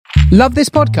Love this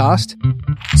podcast?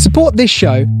 Support this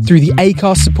show through the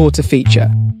Acast supporter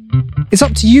feature. It's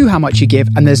up to you how much you give,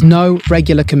 and there's no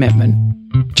regular commitment.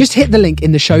 Just hit the link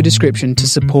in the show description to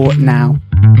support now.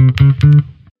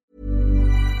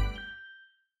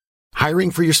 Hiring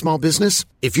for your small business?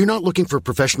 If you're not looking for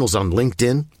professionals on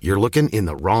LinkedIn, you're looking in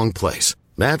the wrong place.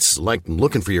 That's like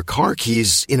looking for your car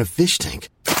keys in a fish tank.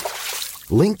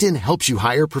 LinkedIn helps you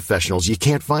hire professionals you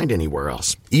can't find anywhere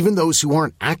else, even those who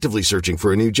aren't actively searching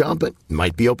for a new job but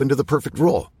might be open to the perfect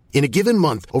role. In a given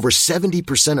month, over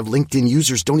 70% of LinkedIn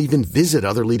users don't even visit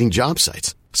other leading job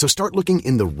sites. So start looking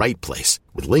in the right place.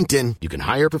 With LinkedIn, you can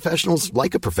hire professionals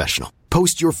like a professional.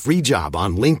 Post your free job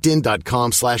on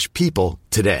linkedin.com/people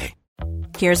today.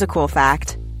 Here's a cool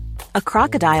fact. A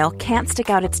crocodile can't stick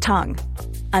out its tongue.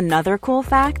 Another cool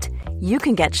fact, you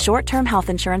can get short-term health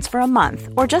insurance for a month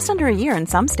or just under a year in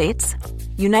some states.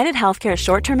 United Healthcare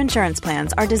short-term insurance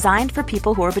plans are designed for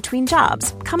people who are between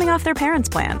jobs, coming off their parents'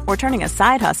 plan, or turning a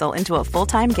side hustle into a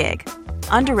full-time gig.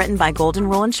 Underwritten by Golden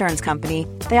Rule Insurance Company,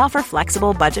 they offer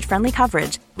flexible, budget-friendly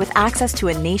coverage with access to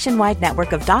a nationwide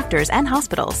network of doctors and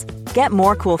hospitals. Get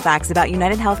more cool facts about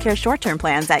United Healthcare short-term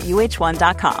plans at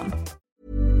uh1.com.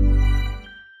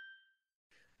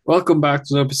 Welcome back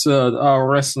to the episode of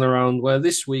Wrestling Around, where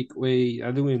this week we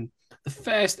are doing the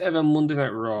first ever Monday Night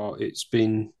Raw. It's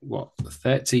been,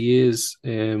 30 years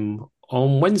on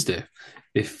Wednesday,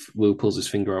 if Lou pulls his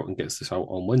finger out and gets this out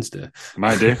on Wednesday.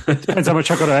 Might do. Depends how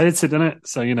much I got to edit it, doesn't it?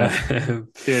 So,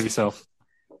 behave yourself.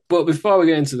 But before we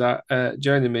get into that,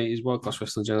 joining me is world-class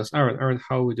wrestling journalist Aaron. Aaron,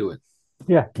 how are we doing?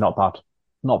 Yeah, not bad.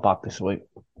 Not bad this week.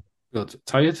 Good.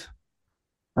 Tired?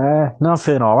 No, I'm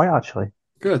feeling all right, actually.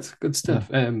 Good stuff.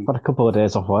 Had a couple of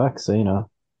days off work, so,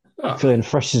 feeling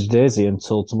fresh as a daisy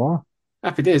until tomorrow.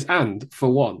 Happy days. And for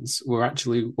once, we're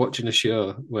actually watching a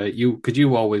show where you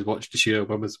always watch the show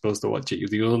when we're supposed to watch it. You're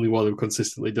the only one who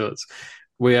consistently does.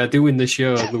 We are doing the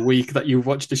show the week that you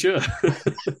watched the show.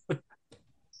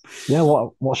 Yeah,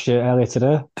 watched it earlier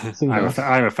today.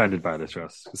 I'm offended by this,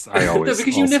 Ross.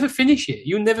 Because you never finish it.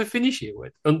 You never finish it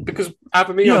because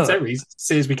either me or Terry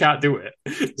says we can't do it.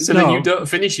 So then you don't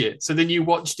finish it. So then you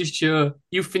watch the show.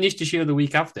 You finish the show the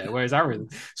week after. Whereas Aaron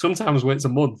sometimes waits a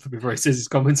month before he says his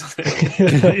comments on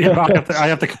it. Yeah, but I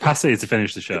have the capacity to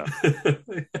finish the show.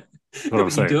 What I'm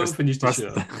saying. You don't finish the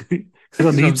show. I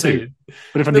don't need to.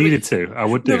 But if I needed to, I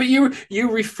would do. No, but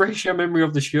you refresh your memory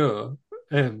of the show.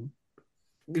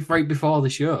 Right before the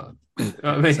show. You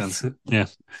know what I mean? Yeah.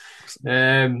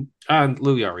 And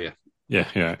Lou Yaria.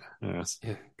 Yeah,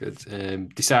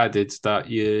 good. Decided that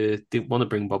you didn't want to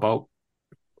bring Bob out.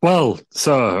 Well,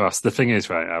 so Ross, the thing is,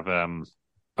 right,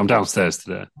 I'm downstairs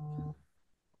today.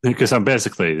 Because I'm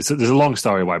basically, there's a long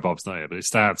story why Bob's not here, but it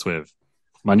starts with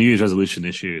my New Year's resolution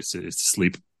issue is to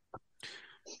sleep.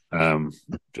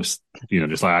 Just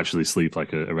like actually sleep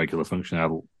like a regular functioning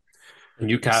adult. And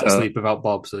you can't sleep without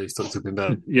Bob, so he's stuck in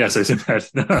bed. Yeah, so he's in bed.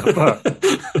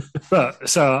 But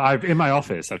so in my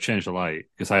office, I've changed the light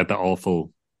because I had that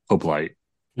awful hub light.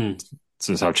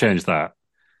 So I've changed that.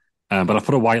 But I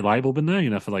put a white light bulb in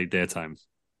there, for like daytime.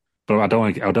 But I don't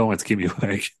want it to keep me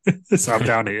awake. So I'm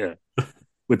down here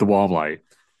with the warm light.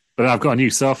 But I've got a new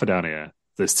sofa down here.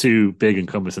 That's too big and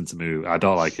cumbersome to move. I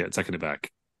don't like it. Taking it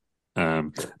back.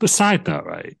 But side note,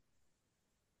 right?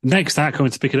 Next, aren't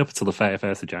coming to pick it up until the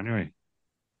 31st of January.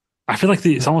 I feel like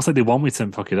it's almost like they want me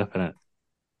to fuck it up, innit?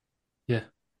 Yeah.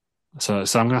 So I'm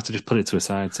going to have to just put it to a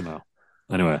side somehow.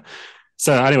 Anyway,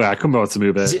 I come over to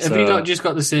move it. Have you not just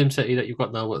got the same settee that you've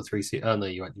got now, what, the 3-seat? Oh, no,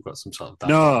 you've got some sort of...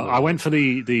 No, I went for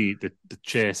the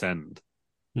chase end.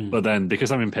 But then,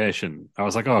 because I'm impatient, I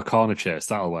was like, a corner chase,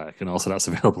 that'll work. And also that's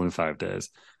available in 5 days.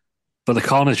 But the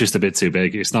corner's just a bit too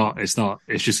big. It's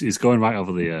going right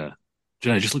over the...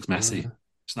 it just looks messy.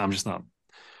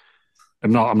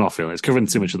 I'm not feeling it. It's covering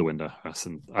too much of the window.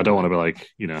 And I don't want to be like,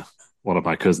 one of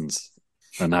my cousins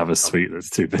and have a suite that's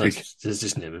too big.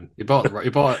 Just name him. He bought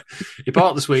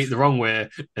the suite the wrong way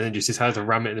and then just decided to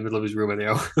ram it in the middle of his room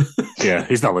anyhow. Yeah,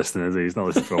 he's not listening, is he? He's not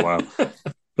listening for a while.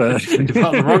 But he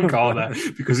bought the wrong corner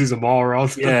because he's a moron.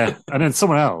 Yeah, and then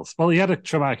someone else. Well, he had a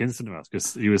traumatic incident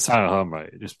because he was at home,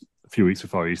 right, just a few weeks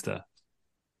before Easter.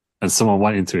 And someone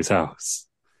went into his house,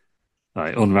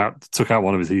 like unwrapped, took out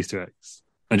one of his Easter eggs.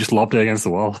 And just lobbed it against the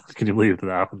wall. Can you believe that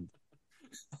happened?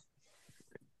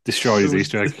 Destroyed his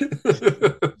Easter egg.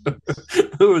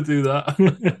 Who would do that?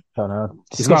 I don't know.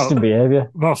 Disgusting behaviour.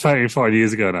 About 30, 40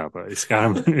 years ago now, but it's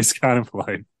kind of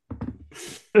polite.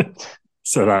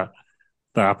 So that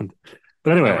happened.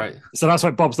 But anyway, So that's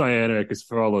why Bob's not here anyway, because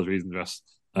for all those reasons, Russ.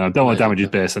 I don't want to damage his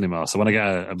base anymore, so I want to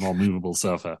get a more movable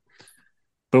sofa.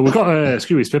 But we've got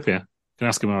Scooby Spip here. Can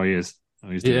ask him how he is.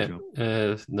 He's doing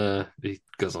no, he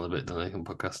goes on a bit, doesn't he, on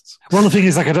podcasts? Well, the thing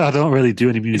is, like, I don't really do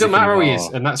any music. It doesn't matter anymore. who he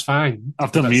is, and that's fine.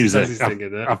 I've done music.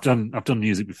 I've done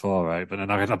music before, right? But then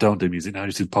I don't do music now. I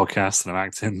just do podcasts and I'm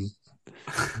acting.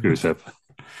 You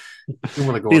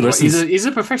want to go on. He's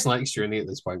a professional extra at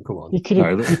this point. Come on. You could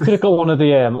have got one of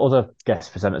the other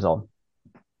guest presenters on.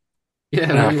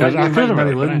 Yeah, I could have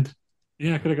got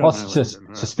Yeah, I could have got. So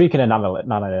speaking of Nanny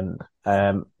Lind,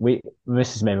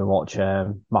 Mrs. made me watch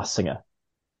Masked Singer.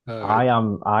 Right.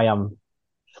 I am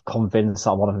convinced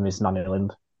that one of them is Nanny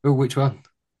Lind. Oh, which one?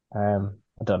 I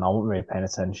don't know. I wasn't really paying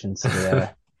attention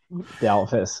to the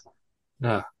outfits.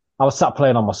 No. I was sat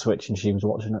playing on my Switch and she was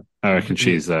watching it. I reckon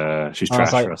she's trash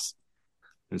for us.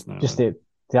 Just the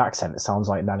accent, it sounds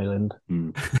like Nanny Lind.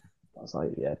 I was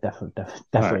like, yeah, definitely,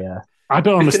 right. Yeah. I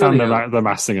don't understand the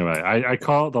Masked Singer, right? I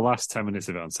caught the last 10 minutes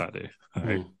of it on Saturday.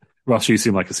 Right? Ross, you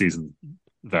seem like a season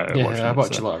vet. Yeah, I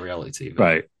watch a lot of reality TV.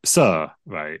 Right. So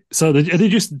are they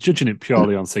just judging it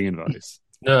purely on singing voice?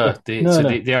 No, they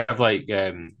have like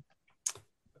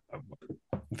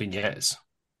vignettes.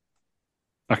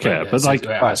 Okay, but like it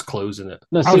has clothes in it.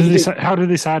 No, how do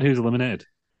they decide who's eliminated?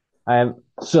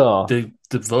 So the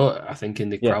vote, I think, in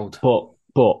the crowd.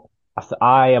 But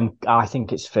I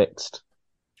think it's fixed.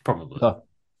 Probably.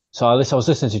 So I was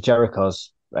listening to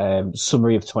Jericho's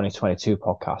summary of 2022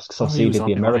 podcast because obviously he did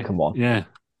the American one. Yeah.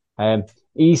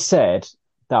 He said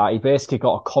that he basically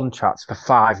got a contract for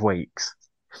 5 weeks.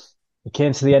 He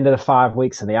came to the end of the 5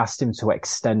 weeks and they asked him to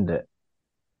extend it.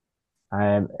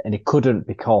 And he couldn't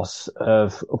because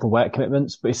of other work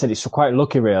commitments. But he said it's quite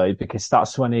lucky, really, because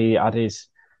that's when he had he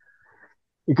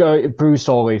bruised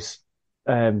all his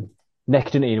neck,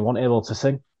 didn't he? He wasn't able to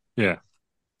sing. Yeah.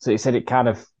 So he said it kind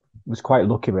of was quite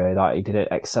lucky, really, that he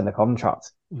didn't extend the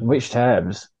contract. In which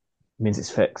terms means it's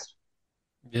fixed.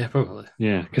 Yeah, probably.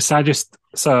 Yeah, because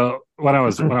when I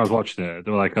was watching it,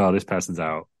 they were like, "Oh, this person's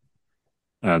out."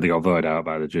 They got voted out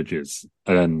by the judges,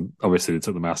 and then obviously they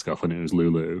took the mask off, and it was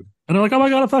Lulu. And they're like, "Oh my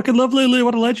god, I fucking love Lulu!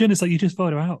 What a legend!" It's like you just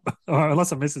voted her out,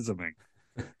 unless I'm missing something.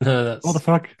 No, that's what the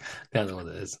fuck. I know what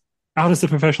it is. How does the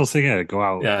professional singer go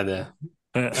out? Yeah, I know.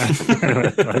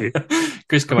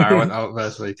 Chris Kamara went out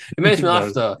first week. It makes me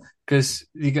laugh though, because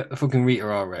you get the fucking Rita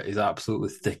Ora is absolutely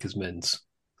thick as mince.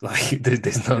 Like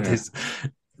there's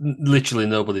literally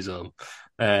nobody's home.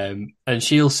 And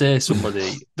she'll say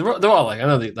somebody they're all like, I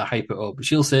know they hype it up, but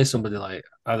she'll say somebody like,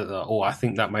 I don't know, I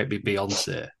think that might be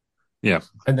Beyonce. Yeah.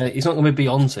 And then it's not going to be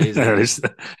Beyonce, is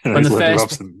it? And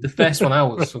the first one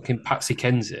out was fucking Patsy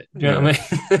Kensit. You know what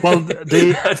I mean? Well,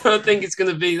 I don't think it's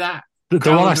going to be that. The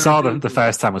one I saw the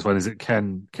first time was when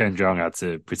Ken Jeong had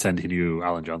to pretend he knew who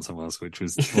Alan Johnson was, which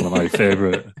was one of my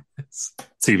favourite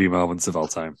TV moments of all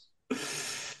time.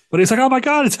 But it's like, oh my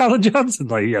god, it's Alan Johnson!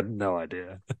 Like he had no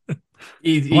idea.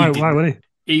 Why would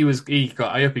he?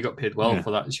 I hope he got paid well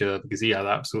for that show because he had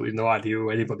absolutely no idea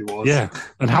who anybody was. Yeah,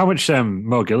 and how much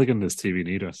Mo Gilligan does TV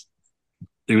need us?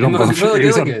 He was on both.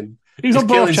 He was on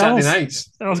both channels. Saturday nights.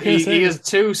 He has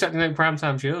 2 Saturday night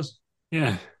primetime shows.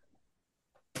 Yeah.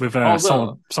 With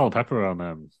Salt Pepper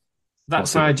on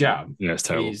That's My Jam. Yeah, it's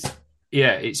terrible.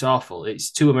 It's awful. It's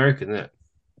too American, isn't it?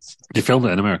 You filmed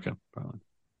it in America, probably.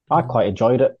 I quite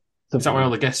enjoyed it. Is that why all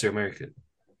the guests are American?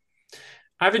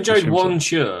 I've enjoyed one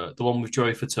show, the one with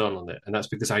Joey Fatone on it, and that's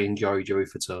because I enjoy Joey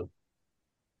Fatone.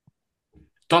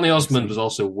 Donny Osmond was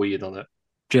also weird on it.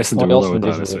 Jason Derulo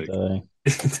was this week.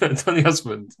 Donny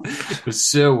Osmond was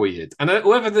so weird. And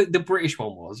whoever the British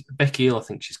one was, Becky Hill, I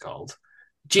think she's called.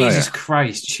 Jesus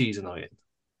Christ, she's annoying.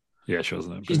 Yeah, she was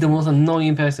annoying. She's the most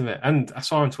annoying person ever. And I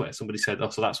saw on Twitter, somebody said,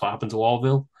 so that's what happened to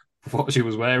Orville, what she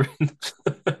was wearing.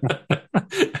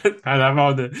 And I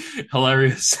found it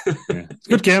hilarious. It's a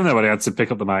good game, though, when he had to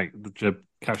pick up the mic,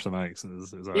 catch the mics. It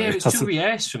was too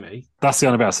rehearsed for me. That's the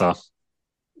only bit I saw.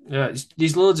 Yeah,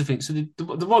 there's loads of things. So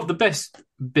the best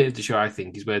bit of the show, I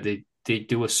think, is where they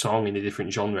do a song in a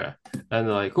different genre. And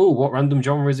they're like, oh, what random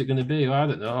genre is it going to be? Well, I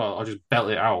don't know. I'll just belt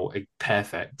it out.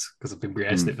 Perfect. Because I've been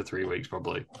rehearsing it for 3 weeks,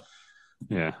 probably.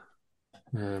 Yeah.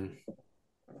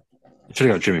 Should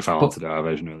have got Jimmy Fallon to do our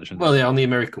version of it. Well, yeah, on the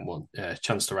American one,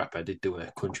 Chance the Rapper did do a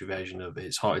country version of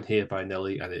It's Hot in Here by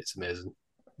Nelly, and it's amazing.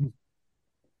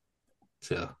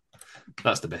 So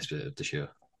that's the best bit of the show.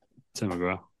 Tim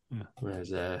McGraw. Yeah. Whereas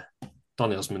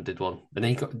Donny Osmond did one, and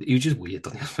then he was just weird.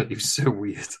 Donny Osmond, he was so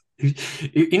weird.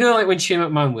 You know, like when Shane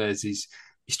McMahon wears his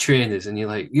trainers, and you're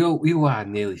like, you are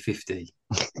nearly 50.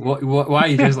 Why are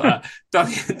you just like that?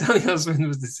 Donny Osmond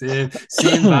was the same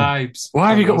vibes. What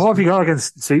have you got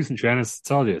against suits and trainers? I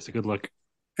told you, it's a good look.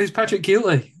 It's Patrick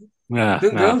Keeley. Yeah,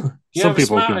 some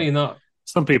people can. You're not.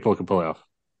 Some people can pull it off.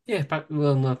 Yeah,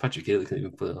 no, Patrick Keeley can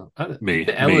even pull it off. Me,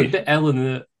 bit Ellen in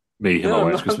it. Me and my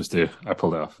wife's Christmas do. I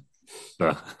pulled it off.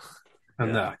 So,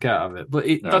 and no, I can't have it. But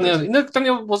No,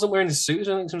 Daniel wasn't wearing a suit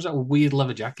or anything. Some sort of weird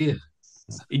leather jacket.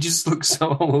 He just looks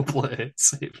so overplayed.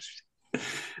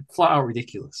 Flat out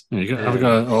ridiculous. yeah, you have a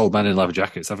go at old men in leather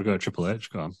jackets. Have a go at Triple H.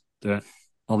 Go on. Do it.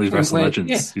 All these wrestling legends.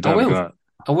 Yeah, you don't have a go at.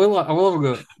 I will have a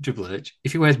go at Triple H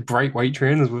if he wears bright white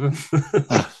trainers with him.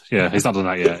 Yeah, he's not done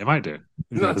that yet. He might do.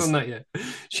 He's not done that yet.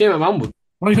 Shane McMahon would.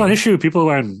 Well, you got an issue with people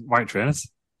wearing white trainers.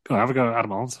 Go on, have a go at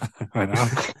Adam Owens right now.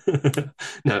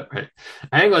 No, right.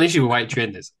 I ain't got an issue with white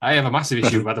trainers. I have a massive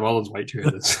issue with Adam Owens' white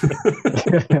trainers.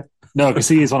 No, because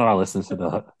he is one of our listeners to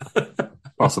that.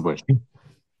 Possibly.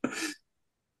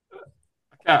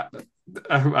 I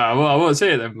won't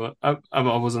say it then, but I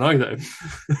was annoyed at him.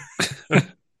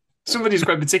 Somebody's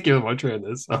quite particular about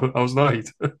trainers. I was annoyed.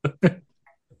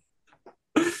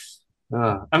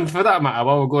 And for that matter,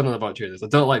 while we're going on about trainers, I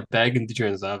don't like burgundy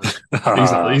trainers either.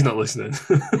 He's not listening.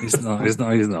 He's not.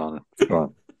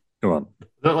 Go on. I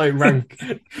don't like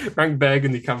rank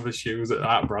burgundy canvas shoes that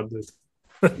aren't branded.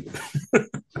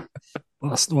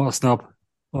 What a snob.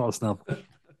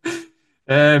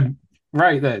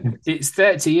 Right then, it's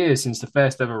 30 years since the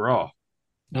first ever Raw.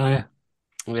 Oh yeah.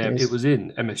 It was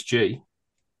in MSG.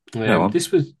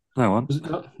 This was. No one. Was it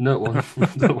not? No one.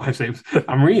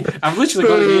 I'm reading. I've literally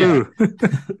got it here.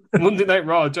 Monday Night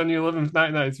Raw, January 11th,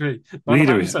 1993. We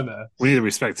need a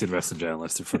respected wrestling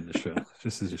journalist in front of the show.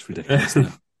 This is just ridiculous.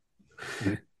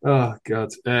 Oh God.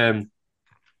 It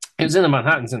was in the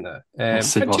Manhattan, isn't it?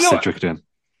 What's Cedric doing?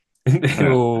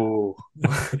 Oh.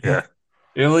 Yeah.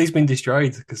 Well, he's been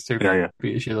destroyed because Peter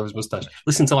shaved off his mustache.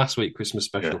 Listen to last week's Christmas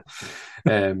special.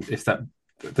 If that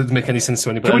doesn't make any sense to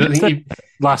anybody.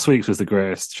 Last week's was the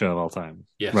greatest show of all time.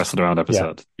 Yes. Wrestled around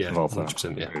episode of all time.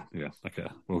 100%, Yeah. Okay.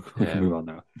 We'll move on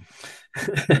now.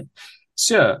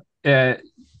 So,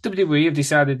 WWE have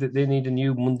decided that they need a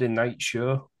new Monday night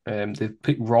show. They've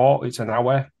picked Raw. It's an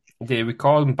hour. They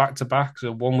record them back to back,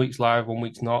 so 1 week's live, 1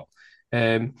 week's not.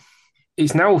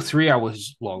 It's now 3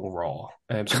 hours long Raw.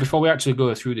 So before we actually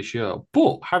go through the show,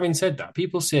 but having said that,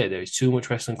 people say there is too much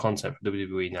wrestling content for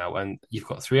WWE now, and you've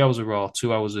got 3 hours of Raw,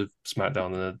 2 hours of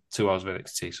SmackDown, and 2 hours of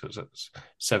NXT, so it's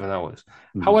 7 hours.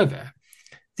 Mm-hmm. However,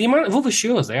 the amount of other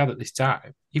shows they had at this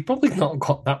time, you've probably not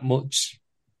got that much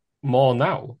more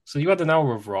now. So you had an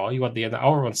hour of Raw, you had the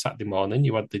hour on Saturday morning,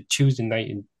 you had the Tuesday night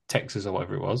in Texas or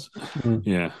whatever it was.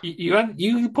 Yeah,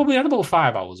 you probably had about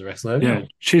 5 hours of wrestling. Yeah,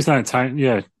 Tuesday night time.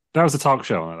 Yeah, that was a talk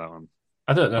show on that one.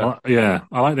 I don't know.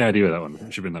 I like the idea of that one.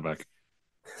 We should bring that back.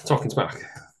 Talking Smack.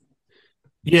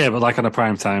 Yeah, but like on a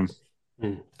prime time,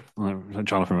 like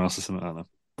Jonathan Ross or something. I don't know.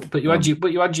 But you had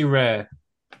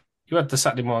the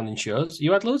Saturday morning shows.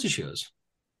 You had loads of shows.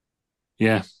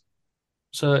 Yeah.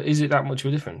 So is it that much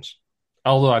of a difference?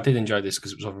 Although I did enjoy this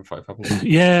because it was over 45 minutes.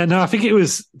 Yeah, no, I think it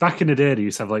was back in the day. They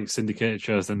used to have like syndicated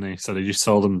shows, didn't they? So they just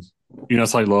sold them.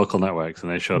 It's like local networks,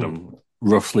 and they showed them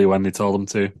roughly when they told them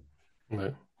to.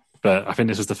 Right. But I think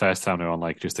this was the first time they were on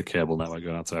like just a cable network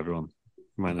going out to everyone.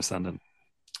 From my understanding.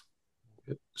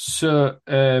 So,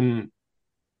 I've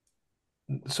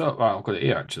got it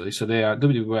here actually. So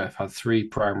WWF had 3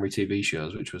 primary TV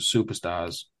shows, which was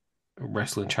Superstars,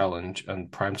 Wrestling Challenge,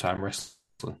 and Primetime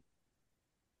Wrestling.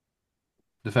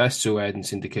 The first 2 aired in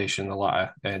syndication, the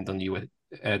latter aired on the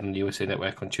USA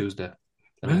Network on Tuesday,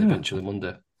 and then eventually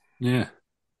Monday. Yeah.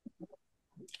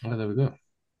 Oh, there we go.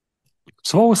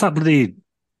 So what was that bloody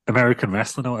American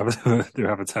Wrestling or whatever they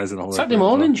were advertising all Saturday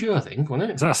morning show, I think,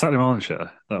 wasn't it? Is that a Saturday morning show?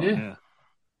 Yeah.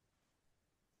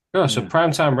 Oh, so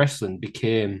Primetime Wrestling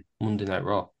became Monday Night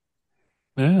Raw.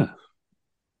 Yeah.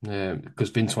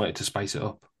 Because Vince wanted to spice it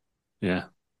up. Yeah.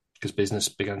 Because business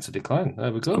began to decline.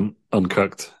 There we go.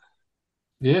 Uncooked.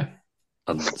 Yeah.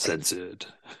 Uncensored.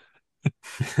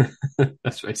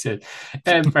 That's what I said.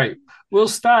 Right. We'll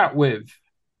start with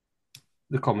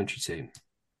the commentary team.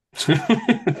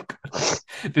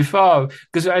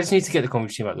 Because I just need to get the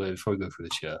commentary team out of the way before we go through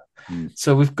the show.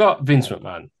 So we've got Vince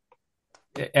McMahon.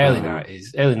 Early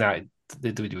 90s,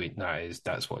 the WWE 90s,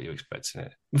 that's what you expect in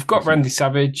it. We've got Randy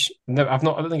Savage. I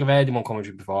don't think I've heard him on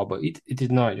commentary before, but he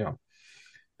did not, job.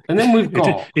 And then we've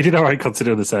got... He did all right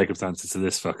considering the circumstances of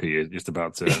this fucker you're just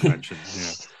about to mention.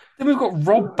 Yeah. Then we've got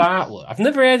Rob Bartlett. I've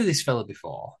never heard of this fella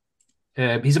before.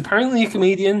 He's apparently a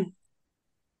comedian.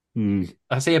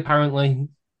 I say apparently.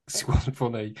 It wasn't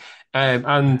funny.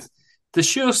 And the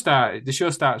show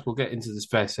starts. We'll get into this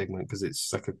first segment because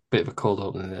it's like a bit of a cold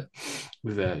opening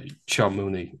with Sean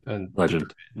Mooney and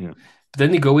legend. Yeah. But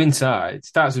then they go inside. It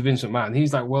starts with Vince McMahon.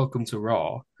 He's like, "Welcome to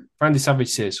Raw." Randy Savage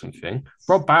says something.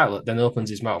 Rob Bartlett then opens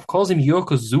his mouth, calls him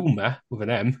Yokozuna with an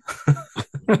M,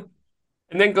 and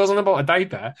then goes on about a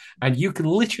diaper. And you can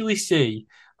literally see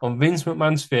on Vince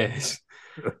McMahon's face,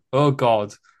 oh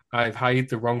God, I've hired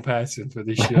the wrong person for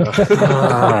this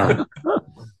show.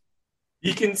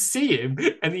 You can see him,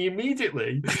 and he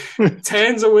immediately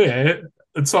turns away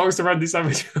and talks to Randy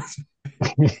Savage.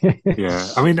 Yeah,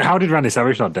 I mean, how did Randy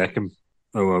Savage not deck him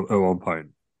at one point?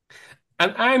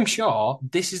 And I'm sure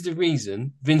this is the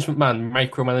reason Vince McMahon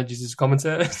micromanages his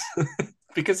commentators.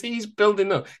 Because he's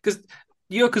building up. Because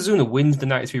Yokozuna wins the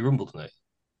Night 3 Rumble tonight.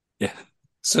 Yeah.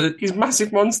 So he's a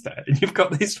massive monster, and you've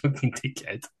got this fucking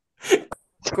dickhead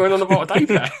going on about a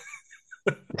diaper.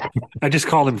 I just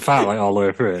called him fat like all the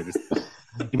way through it.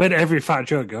 He made every fat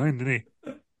joke going, didn't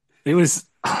he? It was,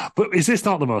 but is this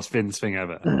not the most Vince thing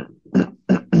ever?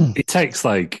 He takes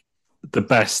like the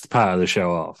best part of the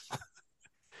show off,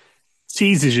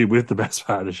 teases you with the best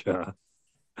part of the show,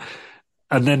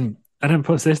 and then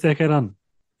puts this dickhead on.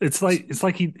 It's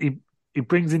like he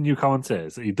brings in new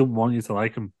commentators that he doesn't want you to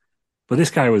like him, but this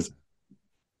guy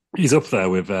he's up there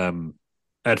with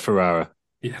Ed Ferrara.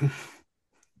 Yeah.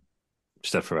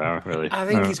 Just Ed Ferrara, really. I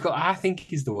think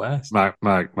he's the worst. Mark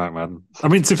Madden. I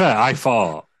mean, to be fair, I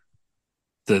thought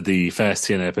that the first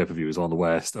TNA pay-per-view was one of the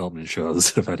worst opening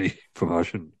shows of any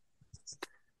promotion.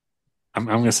 I'm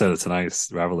going to say that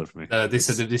tonight's rivalry for me.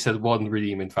 This had one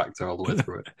redeeming factor all the way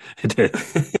through it. It did.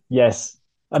 Yes.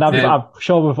 And I'm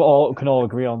sure we can all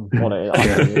agree on what it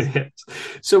is. Yeah.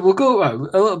 So we'll go a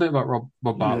little bit about Rob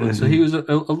Bartlett. So he was a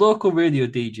local radio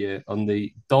DJ on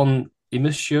the Don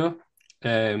Imus show.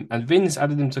 And Vince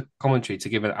added him to commentary to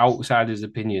give an outsider's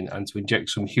opinion and to inject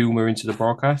some humour into the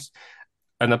broadcast.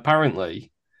 And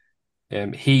apparently,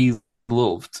 he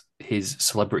loved his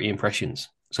celebrity impressions.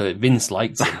 So Vince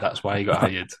liked him. That's why he got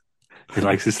hired. He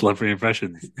likes his celebrity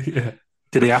impressions. Yeah.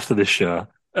 Did he after this show?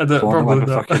 Probably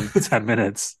like fucking 10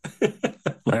 minutes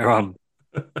later on.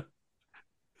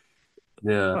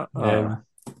 Yeah.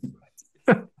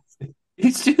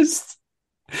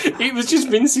 It was just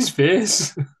Vince's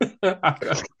face.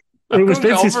 It was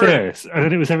Vince's face, and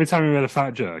then it was every time he made a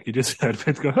fat joke, you just heard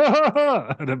Vince go, ha, ha,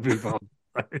 ha, and then move on.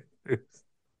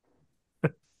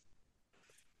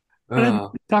 And then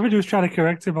Savage was trying to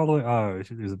correct him all the way. Oh,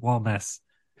 it was one mess.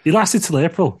 He lasted till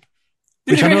April.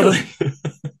 Which I know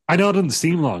it doesn't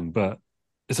seem long, but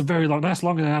it's a very long. That's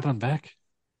longer than Adam Beck.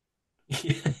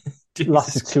 It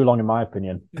lasted too long, in my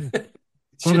opinion.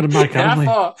 Longer than Mike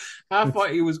Adley. I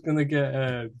thought he was going to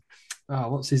get.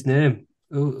 What's his name?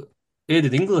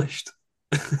 Aiden English.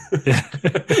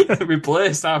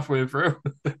 Replaced halfway through.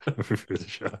 Through the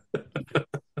show.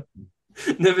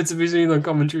 Never to be seen on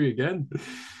commentary again.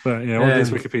 But yeah, what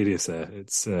does Wikipedia say?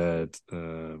 It said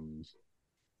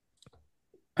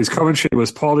his commentary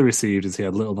was poorly received as he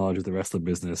had little knowledge of the wrestling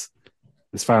business.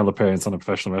 His final appearance on a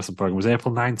professional wrestling program was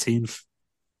April 19th,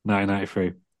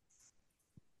 1993.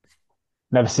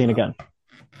 Never seen again.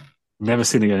 Never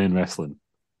seen again in wrestling.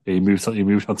 He moved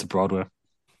on to Broadway.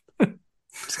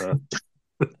 So,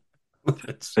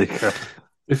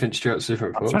 different strokes,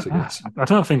 different folks, I guess. I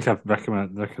don't think I've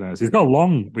recognised. He's got a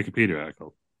long Wikipedia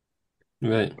article.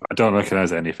 Right. I don't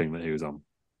recognise anything that he was on.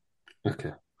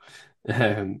 Okay.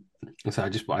 So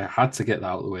I had to get that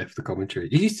out of the way for the commentary.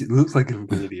 He looks like an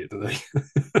idiot, doesn't he?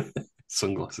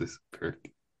 Sunglasses,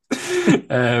 prick.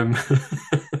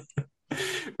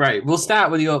 Right, we'll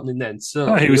start with the opening then.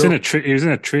 So he was in a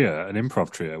trio, an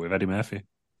improv trio with Eddie Murphy.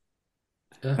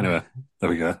 Anyway, there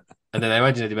we go. And then I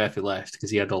imagine Eddie Murphy left because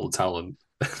he had all the talent.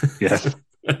 Yeah.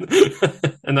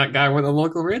 And that guy went on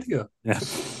local radio. Yeah.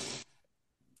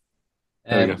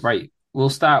 Right, we'll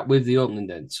start with the opening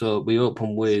then. So we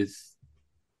open with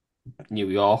New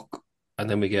York, and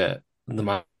then we get the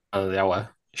man of the hour,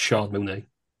 Sean Mooney.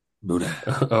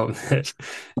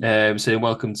 Saying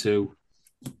welcome to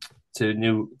the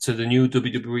new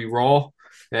WWE Raw,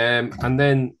 and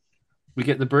then we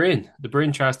get the Brain. The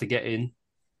Brain tries to get in,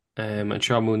 and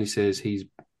Sean Mooney says he's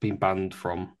been banned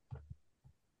from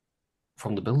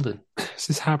the building.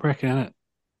 This is heartbreaking, isn't it?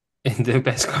 In the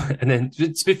best, and then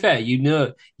to be fair, you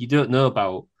don't know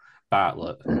about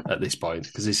Bartlett at this point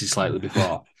because this is slightly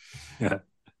before. Yeah.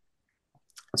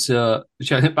 So,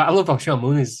 but I love how Sean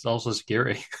Mooney is also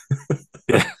security.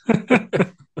 Yeah.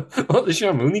 What does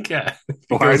Sean Mooney care?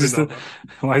 Why is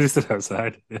this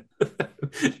outside? Yeah.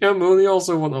 Sean Mooney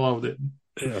also wasn't allowed in.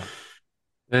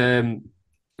 Yeah.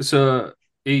 So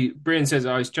Brian says,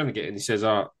 he's trying to get in. He says,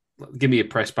 give me a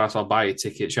press pass. I'll buy a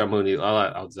ticket. Sean Mooney,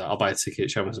 I'll do that. I'll buy a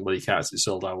ticket. Show me somebody cards. It's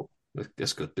sold out.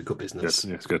 That's good. Good business. Yes,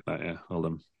 it's good. Yeah, hold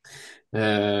them.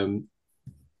 And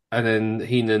then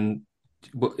Heenan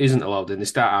isn't allowed in. They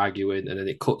start arguing, and then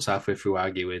it cuts halfway through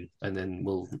arguing, and then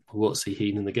we won't see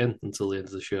Heenan again until the end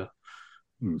of the show.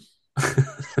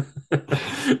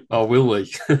 Or will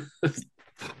we?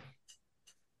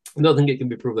 I don't think it can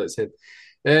be proved that it's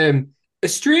him. A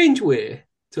strange way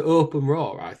to open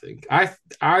Raw, I think. I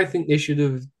think they could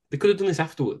have done this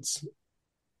afterwards.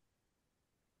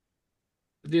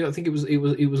 Do you not think it was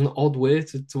an odd way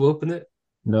to open it?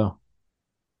 No.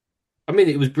 I mean,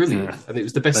 it was brilliant, and it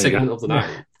was the best segment of the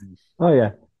night. Oh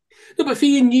yeah. No, but for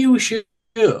your new show,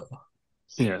 yeah.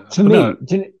 For me,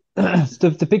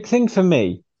 the big thing for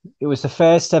me, it was the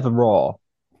first ever Raw.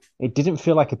 It didn't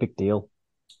feel like a big deal.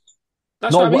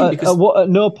 That's what I mean. Because at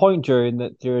no point during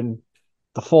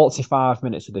the 45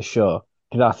 minutes of the show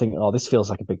did I think, "Oh, this feels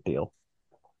like a big deal."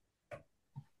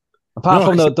 Apart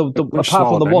from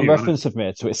the one reference I've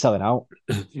made to it selling out.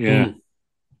 Yeah.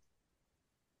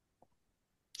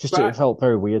 It felt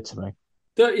very weird to me.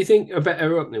 Don't you think a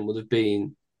better opening would have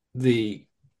been the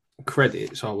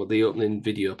credits or the opening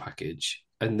video package,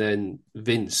 and then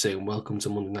Vince saying "Welcome to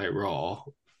Monday Night Raw"?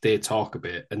 They talk a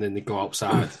bit, and then they go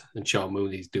outside, and Sean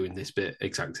Mooney's doing this bit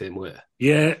exact same way.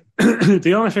 Yeah,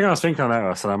 the only thing I was thinking on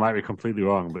that, and I might be completely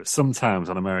wrong, but sometimes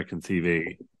on American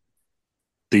TV,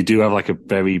 they do have like a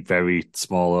very, very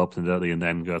small opening, don't they, and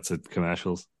then go to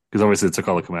commercials. Because obviously they took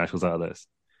all the commercials out of this.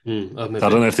 So I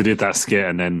don't know if they did that skit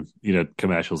and then,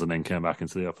 commercials and then came back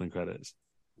into the opening credits.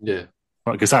 Yeah.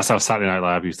 Because that's how Saturday Night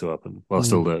Live used to open. Well, it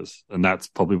still does. And that's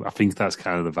probably, I think that's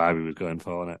kind of the vibe he was going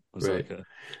for on it. It was right.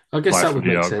 I guess that would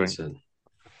make sense then.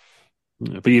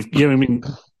 Yeah, but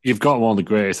you've got one of the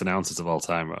greatest announcers of all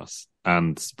time, Ross,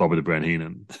 and Bobby the Brain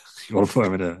Heenan. You want to put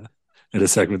him in a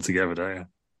segment together, don't you?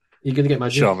 You're going to get my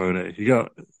Sean Mooney. You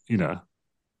got,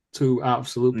 two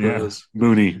absolute players.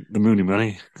 The Mooney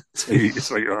money. It's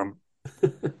what you're on.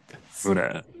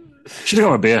 Mooney. Should have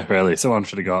got a beer, really. Someone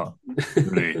should have got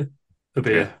Mooney. A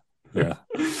beer. Yeah.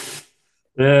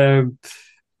 And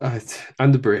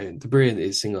the brain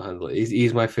is single-handedly.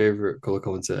 He's my favourite colour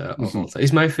commentator of all time.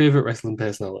 He's my favourite wrestling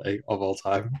personality of all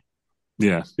time.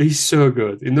 Yeah. He's so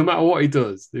good. And no matter what he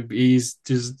does, he's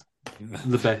just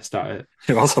the best at it.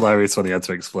 It was hilarious when he had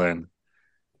to explain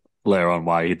later on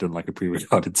why he'd done like a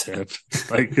pre-recorded tape.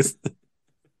 Like,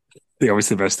 they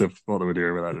obviously messed up what they were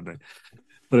doing with that, didn't they?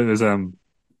 But it was,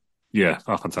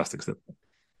 fantastic stuff.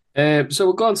 So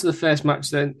we'll go on to the first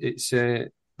match then. It's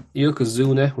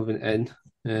Yokozuna with an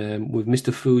N, with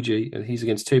Mr. Fuji, and he's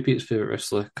against Terry Peters' favourite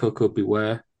wrestler, Koko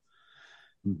Beware,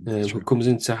 who comes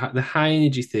into the high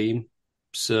energy theme.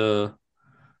 So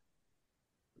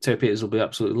Terry Peters will be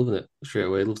absolutely loving it straight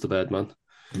away. Loves the Birdman.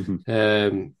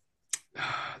 Then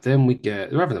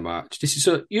they're having a match.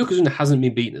 So Yokozuna hasn't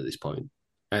been beaten at this point.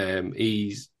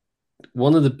 He's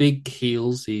one of the big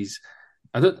heels.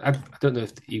 I don't know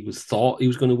if he thought he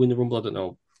was going to win the Rumble. I don't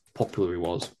know how popular he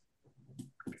was,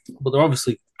 but they're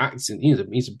obviously acting.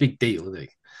 He's a big deal, isn't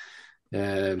he?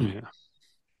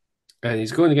 And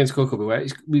he's going against Koko Beware.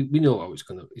 We know how it's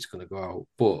gonna go out,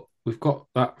 but we've got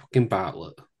that fucking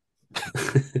Bartlett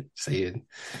saying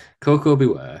Koko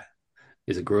Beware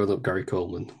is a grown-up Gary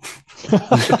Coleman.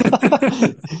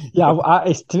 Yeah,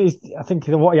 I think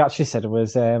what he actually said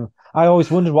was, I always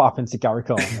wondered what happened to Gary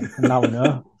Coleman, and now we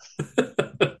know.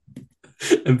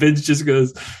 And Vince just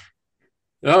goes,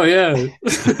 "Oh yeah."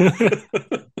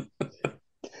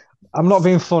 I'm not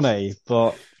being funny,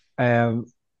 but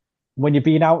when you're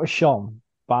being outshone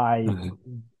by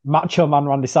Macho Man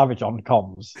Randy Savage on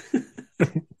comms,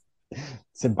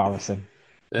 it's embarrassing.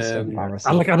 I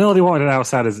know they wanted an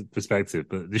outsider's perspective,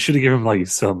 but they should have given him like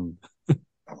some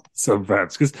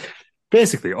reps, because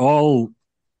basically all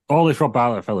this Rob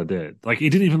Bartlett fella did, like, he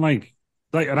didn't even like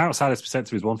an outsider's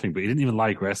perspective is one thing, but he didn't even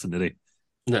like wrestling, did he?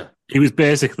 No, he was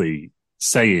basically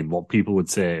saying what people would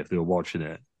say if they were watching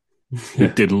it. He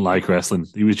didn't like wrestling.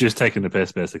 He was just taking the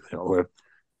piss basically all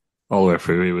the way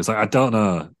through. It was like, I don't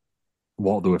know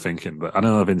what they were thinking, but I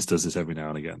know Vince does this every now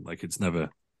and again. Like, it's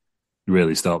never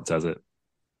really stopped, has it?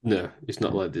 No, it's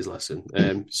not like this lesson.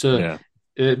 Vince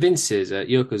says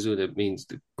Yokozuna means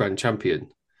the grand champion,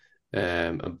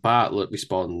 and Bartlett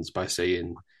responds by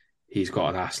saying he's got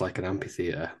an ass like an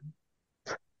amphitheater.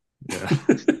 Yeah.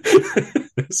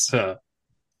 So,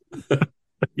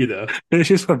 it's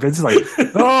just what Vince is like,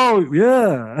 oh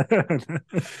yeah.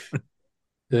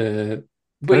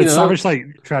 But Savage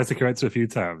tries to correct it a few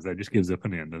times, then just gives up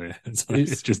in the end, doesn't it?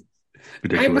 It's just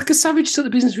ridiculous. Because Savage took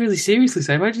the business really seriously,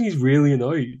 so I imagine he's really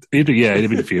annoyed. He'd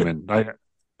be fuming.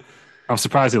 I'm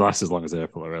surprised he lasts as long as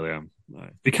April. I really am.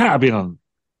 He can't have been on.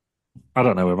 I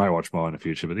don't know. We might watch more in the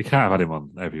future, but they can't have had him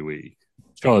on every week.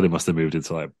 Surely they must have moved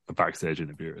into like a backstage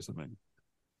interview or something.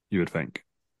 You would think.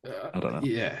 I don't know.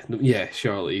 Yeah.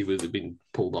 Surely he would have been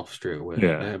pulled off straight away.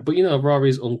 Yeah, but Raw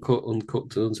is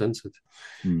uncooked and uncensored.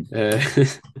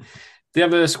 They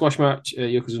have a squash match.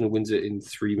 Yokozuna wins it in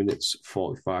 3 minutes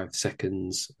 45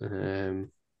 seconds.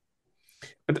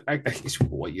 It's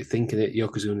what you're thinking.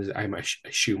 Yokozuna is, I'm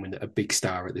assuming, a big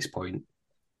star at this point.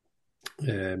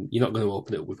 You're not going to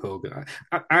open it with Hogan.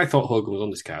 I thought Hogan was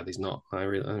on this card. He's not. I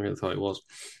really thought it was.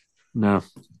 No.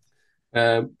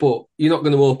 But you're not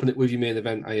going to open it with your main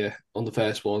event, are you, on the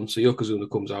first one? So Yokozuna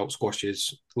comes out,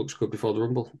 squashes, looks good before the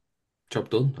Rumble. Job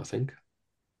done, I think.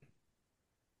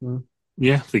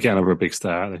 Yeah, they're getting over a big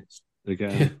star, aren't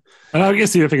they? And I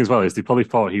guess the other thing as well is they probably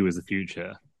thought he was the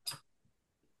future.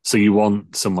 So you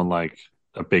want someone like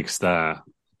a big star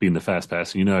being the first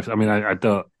person. I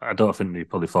don't think they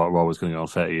probably thought Raw was going to go on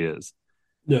 30 years.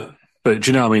 No. But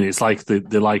do you know what I mean? It's like they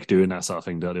like doing that sort of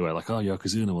thing, don't they? Where like, oh,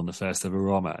 Yokozuna won the first ever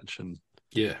Raw match. And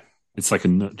yeah, it's like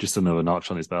just another notch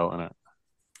on his belt, isn't it?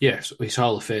 Yeah, so he's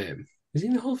Hall of Fame. Is he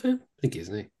in the Hall of Fame? I think he is,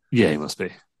 isn't he? Yeah, he must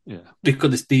be. Yeah. They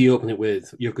could open it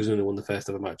with Yokozuna won the first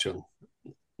ever match on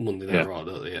Monday Night Raw,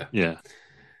 don't they? Yeah.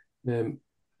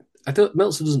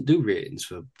 Meltzer doesn't do ratings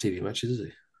for TV matches, does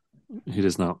he? He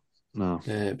does not. No.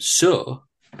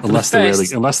 Unless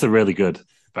they're really good.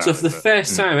 So for the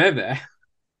first time ever,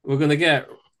 we're going to get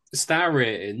star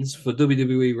ratings for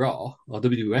WWE Raw or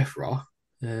WWF Raw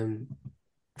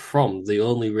from the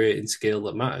only rating scale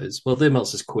that matters. Well, Dave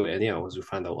Meltzer's quit anyhow, as we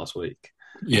found out last week.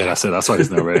 Yeah, that's it. That's why there's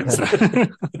no ratings.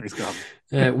 He's gone.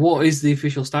 What is the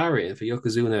official star rating for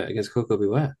Yokozuna against Koko B.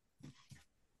 Ware?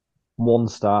 1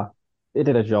 star. He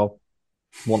did a job.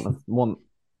 Want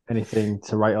anything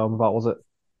to write home about, was it?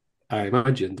 I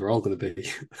imagine they're all going to be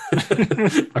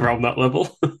around that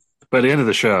level. But at the end of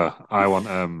the show, I want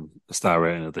a star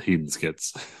rating of the Heathen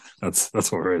skits. That's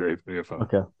what we're here for.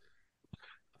 Okay. I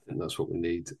think that's what we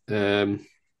need.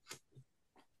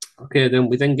 Okay, then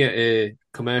we get a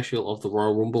commercial of the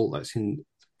Royal Rumble. That's in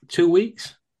 2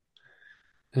 weeks.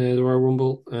 The Royal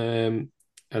Rumble. And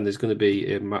there's going to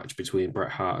be a match between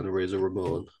Bret Hart and Razor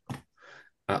Ramon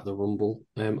at the Rumble.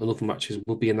 And other matches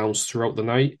will be announced throughout the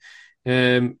night.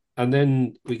 And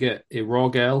then we get a Raw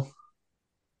Girl.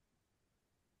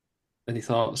 Any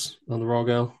thoughts on the Raw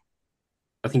Girl?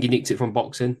 I think he nicked it from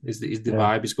boxing. Is the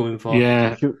vibe he's going for?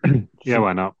 Yeah, yeah.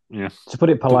 Why not? Yeah. To put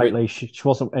it politely, she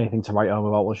wasn't anything to write home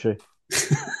about, was she?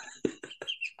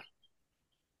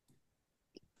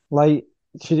 Like,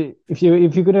 if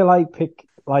you're gonna like pick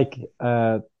like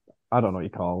I don't know what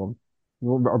you call them,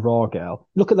 a Raw girl.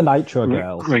 Look at the Nitro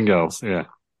girls, Ring girls, yeah.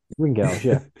 Ring girls,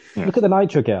 yeah. Look at the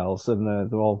Nitro girls, and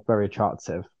they're all very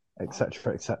attractive,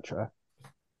 etc., etc.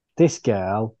 This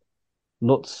girl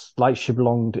looks like she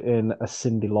belonged in a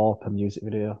Cyndi Lauper music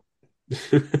video.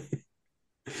 She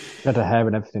had her hair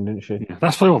and everything, didn't she? Yeah,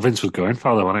 that's probably what Vince was going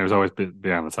for, though, when he was always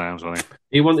behind the times, wasn't he?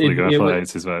 He wanted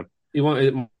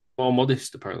it more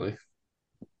modest, apparently.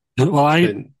 Well,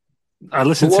 I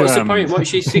listened to... What's the point?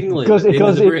 What's she signaling? Give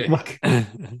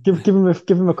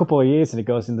him a couple of years and it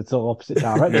goes in the total opposite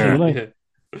direction, doesn't it?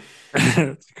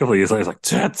 A couple of years later, it's like,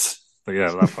 tits! But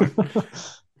yeah, at that point.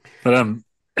 But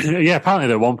yeah,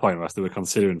 apparently at one point, Russ, they were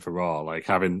considering for Raw, like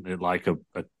having it like a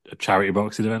charity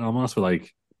boxing event almost, with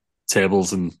like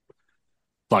tables and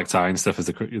black tie and stuff as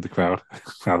the crowd,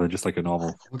 rather than just like a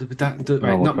normal.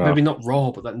 Maybe not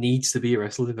Raw, but that needs to be a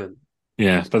wrestling event.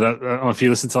 Yeah, but if you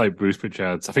listen to like Bruce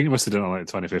Pritchard's, I think it must have done it on like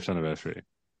the 25th anniversary.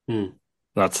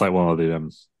 That's like one of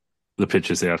the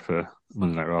pictures they had for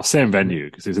Monday Night Raw. Same venue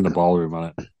because it was in the ballroom on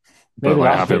it, but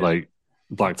like have it like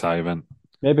black tie event.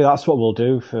 Maybe that's what we'll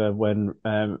do for when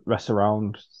Rest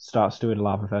Around starts doing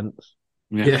live events.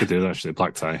 Yeah, could do that actually.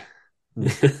 Black tie.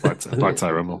 Black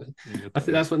tie Rumble. I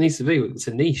think that's what it needs to be. It's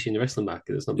a niche in the wrestling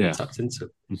market that's not been tapped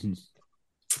into. Mm-hmm.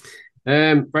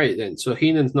 Right then, so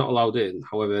Heenan's not allowed in.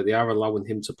 However, they are allowing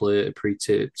him to play a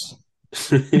pre-taped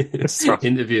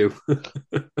interview.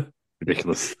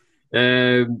 Ridiculous.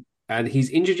 And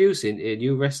he's introducing a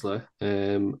new wrestler,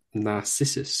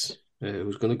 Narcissus,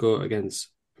 who's going to go against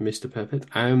Mr. Perfect.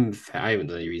 I haven't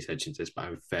done any research into this, but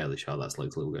I'm fairly sure that's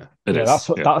Lex Luger. That's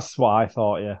what I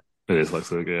thought. Yeah, it is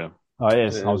Lex Luger. Yeah, oh, it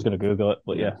is. I was going to Google it,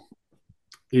 but yeah,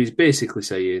 he's basically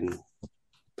saying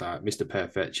that Mr.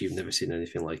 Perfect, you've never seen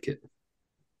anything like it,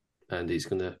 and he's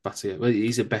going to batter you. Well,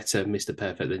 he's a better Mr.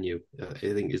 Perfect than you. I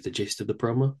think is the gist of the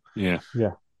promo. Yeah.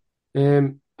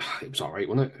 It was all right,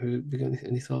 wasn't it? Have you got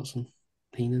any thoughts on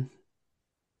Heenan?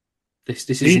 This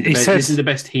isn't the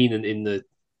best Heenan in the.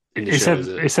 He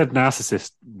said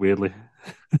narcissist weirdly.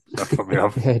 That put me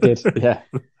off. Yeah, he did. Yeah.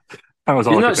 That was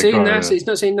he's not saying he's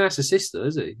not saying narcissist, though,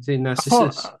 is he? He's saying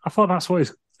narcissist. I thought that's what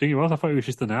his thing was. I thought he was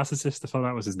just a narcissist. I thought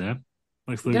that was his name.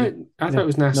 Yeah, I thought it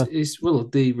was narcissist. No. Well,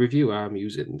 the review I'm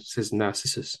using says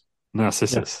narcissus.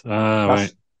 Narcissus. Yeah.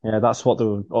 Right. Yeah, that's what they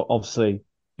were obviously.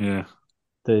 Yeah.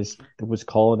 They was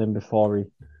calling him before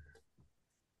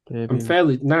he.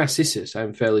 Narcissus.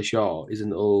 I'm fairly sure is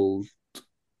an old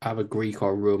either Greek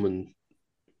or Roman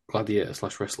gladiator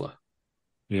 / wrestler.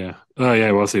 Yeah. Oh, yeah,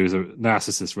 he was. He was a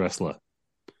narcissist wrestler.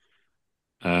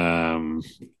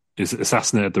 He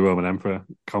assassinated the Roman Emperor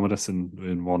Commodus in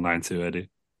 192 AD. There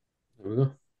we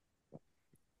go.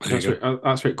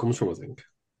 That's where it comes from, I think.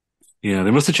 Yeah,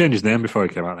 they must have changed his name before he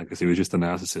came out because he was just a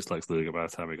narcissist like Luger by the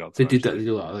time he got to They did that. They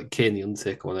do that, like Kane the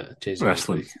Undertaker on it. Changed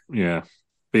wrestling. Yeah,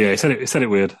 but yeah, he said it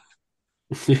weird.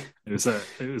 it was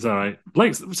all right.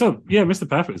 Like so, yeah, Mr.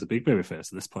 Perfect is a big baby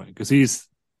face at this point because he's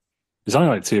only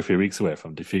like 2 or 3 weeks away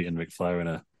from defeating Ric Flair in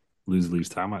a lose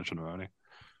time match on the road.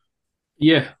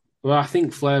 Yeah, well, I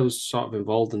think Flair was sort of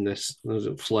involved in this.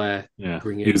 Flair,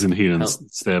 he was in Heenan's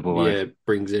stable. Yeah,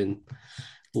 brings in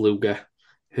Luger,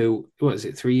 who, what is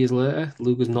it, 3 years later?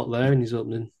 Luger's not there and he's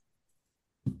opening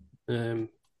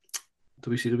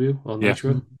WCW or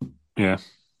Nitro. Yeah.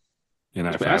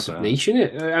 That's niche, isn't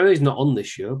it? I know he's not on this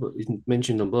show, but he's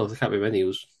mentioned on both. There can't be many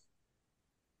who's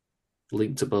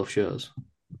linked to both shows.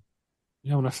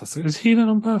 Yeah, well, is Heenan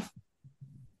on both?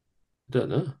 I don't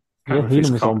know. Yeah,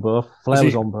 Heenan was on both. Flair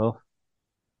was on both.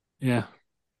 Yeah.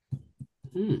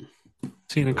 Heenan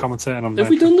commentating on. Have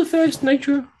we done the first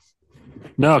Nitro?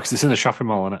 No, because it's in the shopping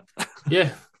mall, isn't it?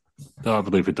 Yeah. No, I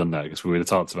believe we've done that because we would have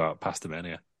talked about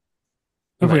Pastamania.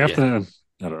 Have we have to?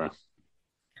 I don't know.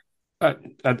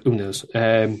 Who knows?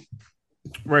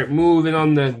 Right, moving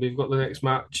on then. We've got the next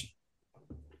match.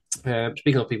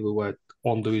 Speaking of people who were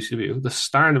on WCW, the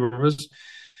Steiner brothers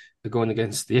are going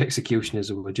against the Executioners,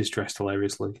 who were just dressed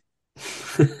hilariously.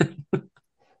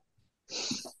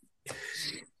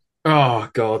 Oh,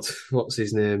 God. What's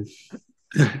his name?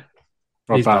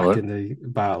 Rob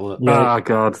Bartlett. Bartlett. Yeah. Oh,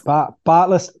 God.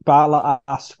 Bartlett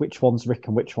asked which one's Rick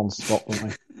and which one's Scott,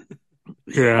 didn't he?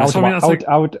 Yeah.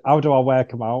 How do I work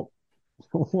them out?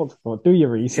 What the fuck? Do your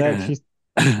research.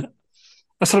 Yeah.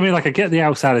 That's what I mean. Like, I get the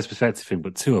outsider's perspective thing,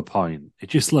 but to a point, it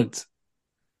just looked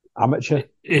amateur.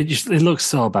 It looks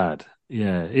so bad.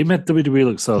 Yeah, it made WWE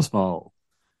look so small.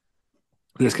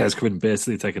 This guy's coming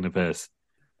basically taking the piss.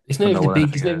 He's not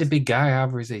even the big guy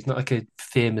either, is he? He's not like a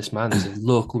famous man. He's a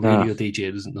local radio DJ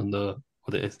who doesn't know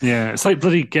what it is. Yeah, it's like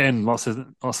bloody getting what's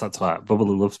that twat? Bubble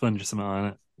the Love Sponge or something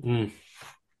like that.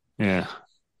 Yeah.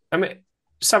 I mean,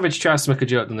 Savage tries to make a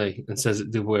joke, doesn't he? And says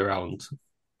it the other way around.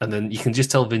 And then you can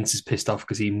just tell Vince is pissed off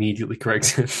because he immediately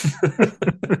corrects him.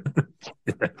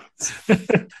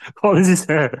 What does he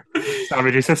say?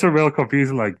 Savage, he says something real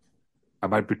confusing, like, I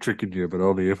might be tricking you, but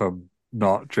only if I'm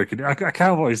not tricking you. I can't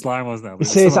remember what his line was now. He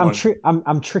says,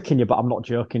 I'm tricking you, but I'm not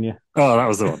joking you. Oh, that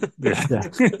was the one. Yeah.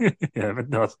 Yeah, it made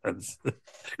no sense.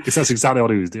 Because that's exactly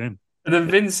what he was doing. And then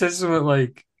Vince says something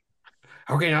like,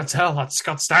 how can you tell that's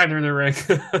Scott Steiner in the ring?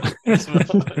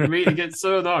 I mean, he gets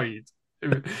so annoyed.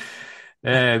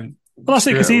 Well, that's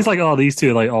it, because he's like, oh, these two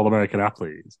are like all-American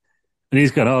athletes. And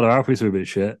he's going, oh, their outfits are a bit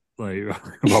shit. Like,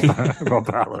 Rob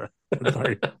Bartlett.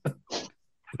 Like,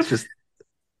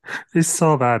 it's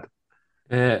so bad.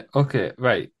 Okay,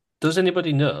 right. Does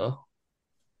anybody know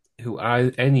who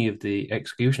any of the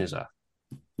executioners are?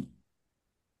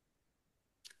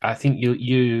 I think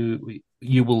you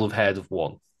will have heard of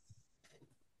one.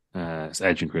 It's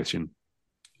Edge and Christian.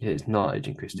 Yeah, it's not Edge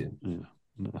and Christian. Yeah,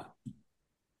 no.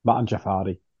 Matt and Jeff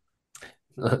Hardy.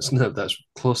 That's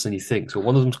closer than you think. So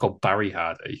one of them's called Barry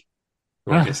Hardy.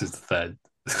 Who I guess is the third.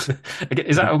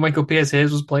 Is that how Michael P.S.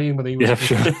 Hayes was playing when he was? Yeah,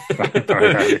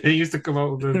 sure. He used to come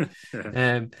out with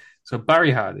them. So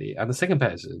Barry Hardy, and the second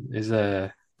person is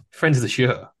a friend of the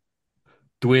show,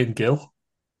 Dwayne Gill.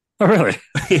 Oh, really?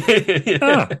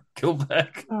 Yeah. Gilbert.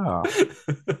 Oh.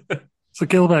 So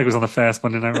Gilbert was on the first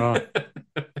Monday Night Raw.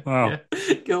 Wow.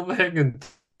 Yeah. Gilbert and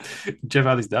Jeff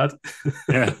Hardy's dad.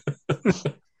 Yeah.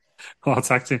 Oh, it's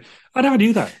acting. I never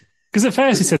knew that. Because at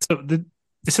first he said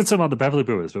something about the Beverly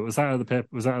Brothers, but was that of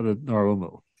the Nora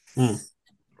Rumble?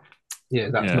 Yeah,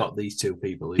 that's not these two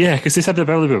people. Yeah, because they said the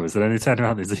Beverly Brothers, and then they turned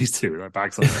around, there's these two, like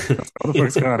bags on it. What the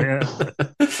fuck's going on?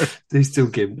 Yeah. These two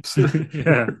gimps.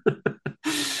 Yeah.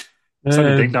 It's like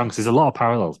a ding dong, because there's a lot of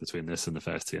parallels between this and the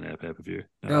first TNA pay-per-view.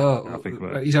 I think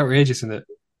about it. He's outrageous, isn't it?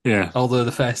 Yeah. Although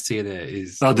the first TNA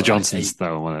is... Oh, the Johnsons,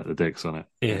 that one, wasn't it? The Dicks on it.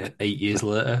 Yeah, 8 years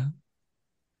later.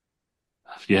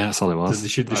 Yeah, that's all it was. They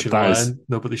should have learned.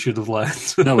 Nobody should have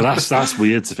learned. No, but that's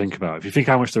weird to think about. If you think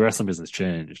how much the wrestling business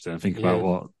changed and think about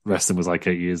what wrestling was like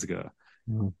 8 years ago,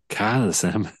 kind of the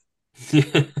same.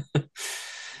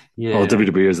 Yeah. Or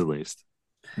WWE is at least.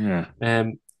 Yeah.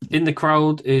 In the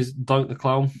crowd is Doink the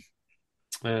Clown.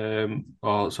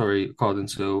 According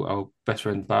to our best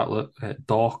friend Bartlett,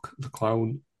 Dork the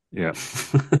Clown. Yeah.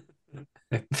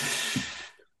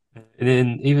 And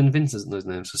then even Vince doesn't know his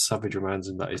name, so Savage reminds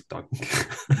him that he's Doink.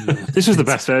 This was the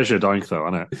best version of Doink, though,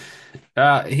 isn't it?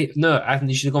 No, I think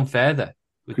he should have gone further.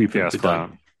 Creepy ass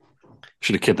clown.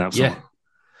 Should have kidnapped Yeah. someone.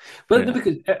 But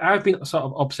because I've been sort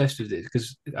of obsessed with this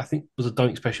because I think it was a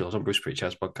Doink special. It was on Bruce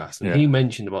Pritchard's podcast, and he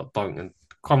mentioned about Doink, and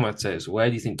Conrad says, "Where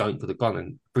do you think Doink could have gone?"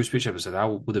 And Bruce Pritchard said, "I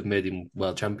would have made him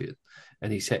world champion."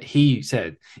 And he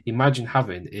said, imagine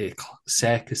having a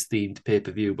circus themed pay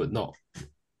per view, but not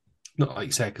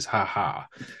like circus,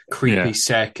 creepy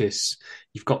circus.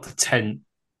 You've got the tent.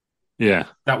 Yeah,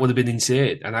 that would have been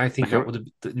insane, and I think that would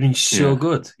have been so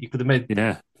good. You could have made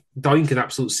Doink an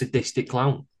absolute sadistic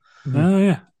clown.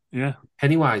 Oh yeah.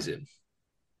 Pennywise him.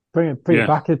 Bring it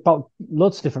back. About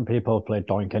lots of different people have played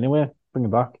Doink anyway. Bring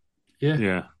it back.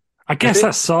 Yeah. I guess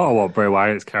that's sort of what Bray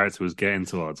Wyatt's character was getting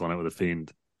towards on it with the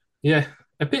Fiend. Yeah,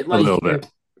 a bit like a little bit.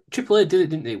 Triple A did it,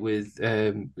 didn't it? With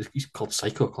he's called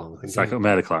Psycho Clown. I think. Psycho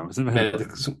Murder Clown, isn't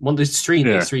it? One of the stream,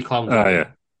 there's 3 clowns. Oh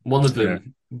yeah. One of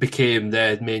them became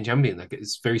their main champion. Like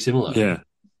it's very similar. Yeah.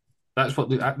 That's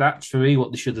for me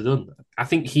what they should have done. I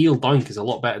think heel Doink is a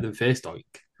lot better than face Doink.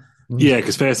 Yeah,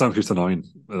 because face Doink was annoying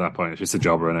at that point. It's just a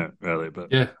jobber in it, really.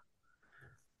 But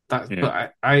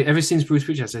But I ever since Bruce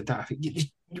Pritchard said that, I think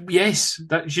yes,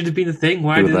 that should have been a thing.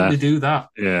 Why didn't they do that?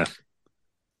 Yeah.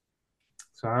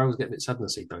 So I was getting a bit sad when I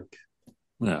see Doink.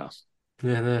 Yeah.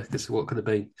 Yeah, no, because what could have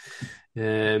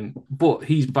been. But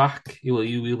he's back. He'll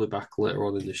be back later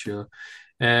on in the show.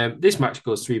 This match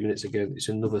goes 3 minutes again. It's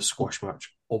another squash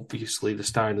match. Obviously, the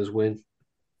Steiners win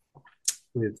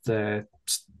with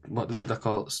what did they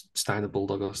call it? Steiner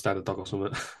Bulldog or Steiner Dog or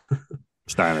something.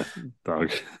 Steiner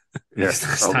Dog. Yeah,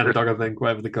 Steiner Dog, I think,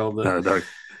 whatever they call it. Steiner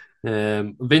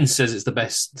Dog. Vince says it's the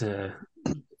best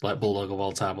bulldog of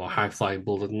all time, or high flying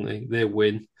bulldog, doesn't he? They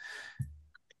win.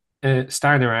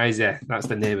 Steinerizer, that's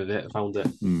the name of it. I found it.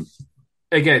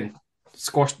 Again,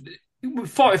 squash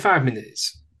 45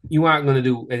 minutes. You aren't going to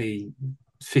do any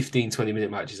 15-20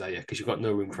 minute matches, are you? Because you've got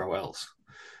no room for what else.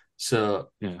 So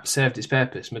served its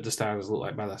purpose, made the Steiners look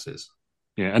like badasses.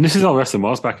 Yeah, and this is all wrestling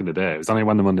was back in the day. It was only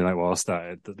when the Monday Night War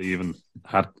started that they even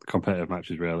had competitive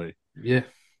matches, really. Yeah.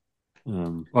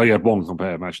 You had one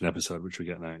competitive match in episode, which we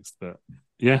get next. But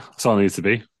yeah, that's all it needs to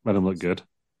be. Let them look good.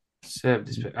 Served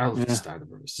its purpose. I love the Steiner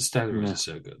Brothers. The Steiner Brothers are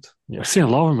so good. Yeah. I've seen a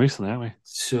lot of them recently, haven't we?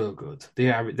 So good.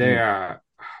 They are.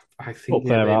 I think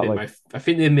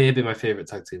they may be my favourite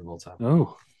tag team of all time.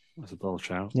 Oh, that's a bold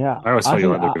shout. Yeah, I always thought you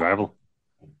liked the Revival.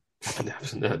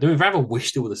 The Revival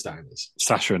wished they were the Steiners.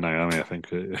 Sasha and Naomi, I think.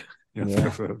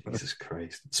 Jesus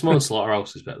Christ. Small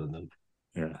Slaughterhouse is better than them.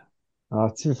 Yeah.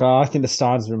 To be fair, I think the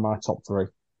Steiners are in my top 3.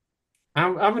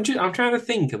 I'm trying to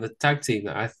think of a tag team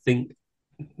that I think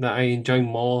that I enjoy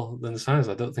more than the Steiners.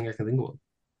 I don't think I can think of one.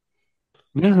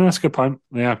 Yeah, that's a good point.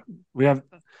 Yeah, we've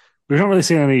not really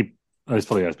seen any. This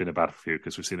probably has been a bad few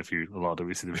because we've seen a lot of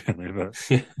WCW,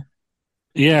 but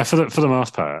yeah, for the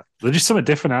most part, they're just something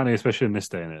different, aren't they? Especially in this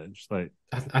day and age. Like,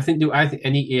 I think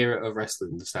any era of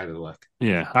wrestling, the Steiner will work.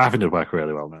 Yeah, I think they'll work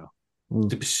really well now.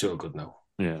 They'd be so good now.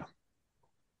 Yeah.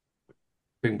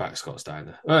 Bring back Scott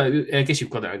Steiner. I guess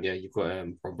you've got it, haven't you? You've got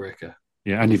Rob Breaker.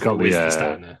 Yeah, and you've got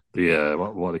the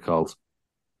what are they called?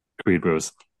 Creed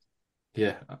Bros.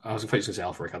 Yeah, I was going to say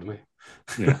Alpha Academy.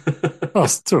 Yeah, well,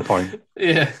 to a point.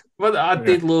 Yeah, but I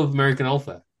did love American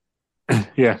Alpha.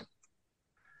 Yeah,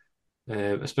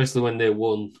 especially when they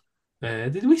won.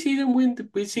 Did we see them win?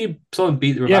 We see someone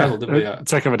beat the Revival, didn't we?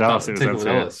 Take of a Dallas. And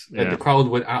the crowd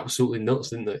went absolutely nuts,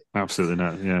 didn't they? Absolutely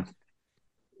nuts. Yeah.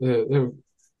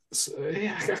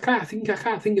 I can't think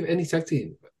of any tag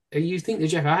team. You think the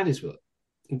Jeff Hardys were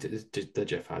the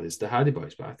Jeff Hardys, the Hardy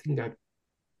Boys, but I think I'd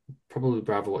probably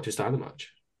rather watch a Steiner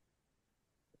match.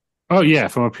 Oh yeah,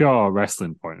 from a pure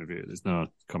wrestling point of view, there's no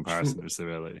comparison, is there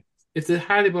really? If the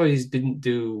Hardy Boys didn't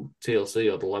do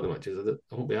TLC or the ladder matches,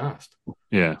 I won't be asked.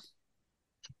 Yeah.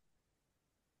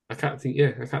 I can't think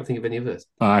of any of this.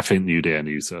 I think New Day and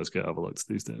Usos get overlooked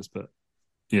these days, but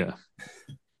yeah.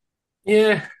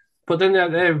 Yeah, but then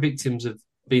they're victims of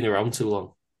being around too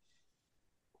long.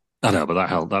 I know, but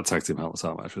that tag team Hell in a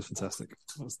Cell match was fantastic.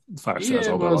 It was 5 stars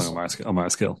all day long on my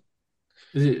skill.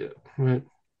 Is it right?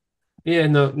 Yeah,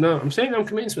 no. I'm saying I'm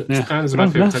committing to it. Yeah. Steiners are my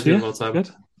favourite tag team of all time. Good.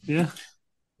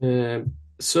 Yeah.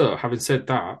 So, having said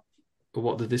that,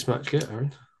 what did this match get,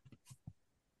 Aaron?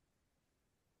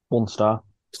 1 star.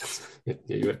 Yeah,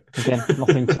 you were. Again,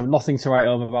 nothing to write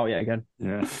home about yet again.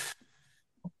 Yeah.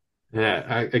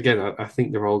 Yeah, I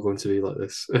think they're all going to be like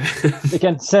this.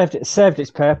 Again, served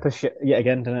its purpose yet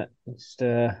again, didn't it? Just,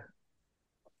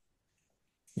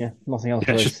 nothing else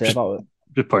to say about it.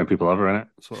 Just putting people over in it.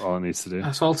 That's all it needs to do.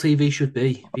 That's all TV should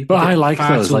be. People but I like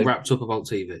those wrapped up about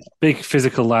TV. Big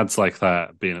physical lads like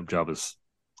that being up jobbers.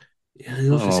 Yeah, I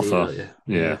love to see that.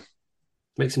 Yeah. Yeah.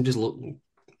 Makes them just look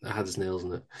hard as nails,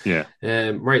 isn't it?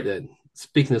 Yeah. Right then.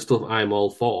 Speaking of stuff I'm all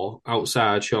for,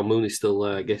 outside, Sean Mooney's still,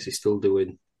 I guess he's still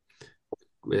doing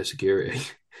security.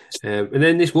 And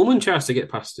then this woman tries to get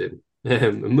past him.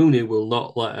 And Mooney will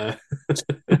not let her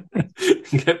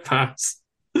get past.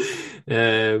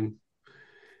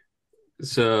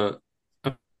 So,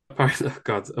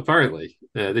 apparently,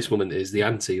 this woman is the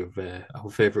auntie of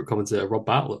our favourite commentator, Rob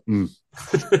Bartlett.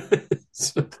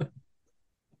 So,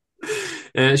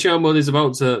 Sean Mooney's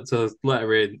about to let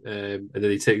her in, and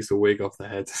then he takes the wig off the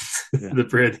head. The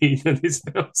brain is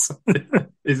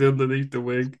underneath the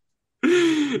wig.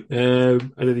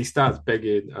 And then he starts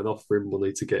begging and offering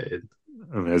money to get in.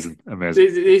 Amazing.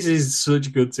 This is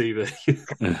such good TV.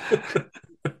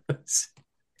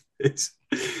 it's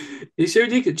so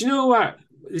ridiculous. Do you know what?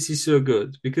 This is so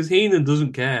good because Heenan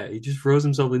doesn't care. He just throws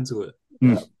himself into it.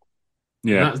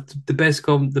 Yeah, that's the best.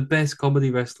 The best comedy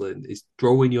wrestling is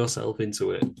throwing yourself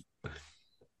into it. Well,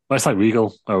 it's like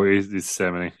Regal. Oh, he's the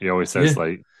same. He always says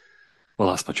like, "Well,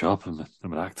 that's my job. I'm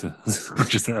an actor.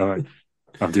 Just all right.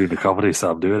 I'm doing the comedy,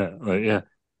 so I'm doing it." Like, yeah.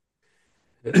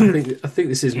 I think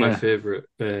this is my favourite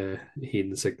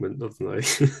Heenan segment of the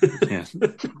night. Yeah.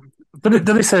 Did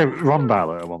they say Ron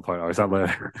Bartlett at one point, or is that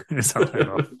later? Is that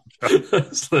later?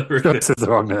 This is the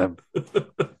wrong name.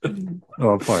 At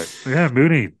one point, yeah,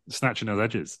 Mooney snatching those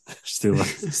edges, steal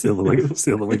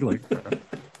the wig like that.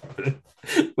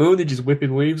 Mooney just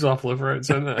whipping weaves off left, right, and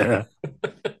centre.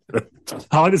 Yeah.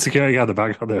 I like the security guard in the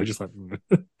background there, just like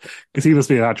because he must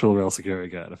be an actual real security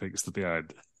guard. I think it's the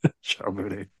behind Sean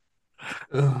Mooney.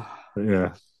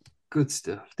 Yeah. Good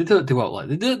stuff. They don't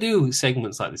do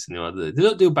segments like this anymore. They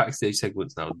don't do backstage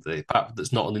segments now, do they? Apart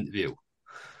that's not an interview.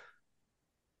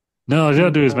 No, they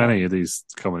don't do as many of these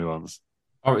comedy ones.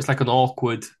 Or it's like an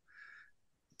awkward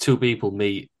two people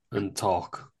meet and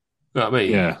talk. You know what I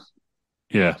mean?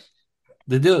 Yeah.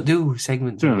 They don't do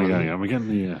segments. We're getting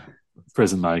the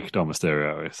prison Mike Dom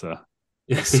Mysterio out here, so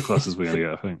that's as close as we're gonna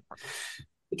get, I think.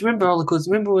 Do you remember all the goods?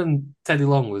 Remember when Teddy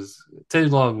Long,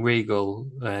 Regal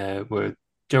were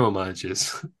general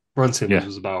managers? Ron Simmons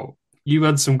was about. You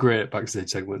had some great backstage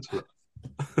segments.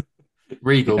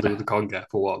 Regal doing the conga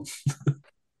for one.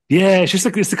 Yeah, it's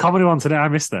the comedy one today. I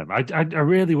miss them. I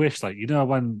really wish, like,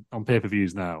 when on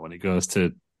pay-per-views now, when it goes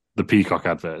to the Peacock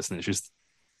adverts, and it's just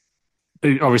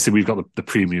obviously we've got the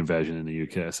premium version in the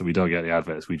UK, so we don't get the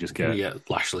adverts. We just get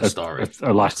Lashley story,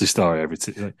 a Lashley story every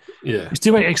two. Yeah, just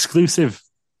do exclusive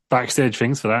backstage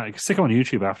things for that. Stick them on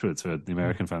YouTube afterwards for the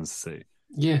American fans to see.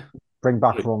 Yeah, bring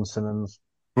back Ron Simmons.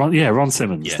 Ron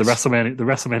Simmons. Yes. The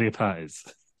WrestleMania parties.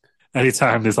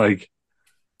 Anytime there's like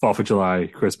 4th of July,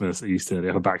 Christmas, Easter, they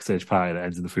have a backstage party that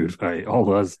ends in the food fight. All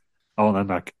those, I want them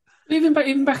back. Even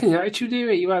back in the Attitude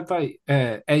Era, you had like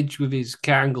Edge with his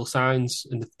Kangol signs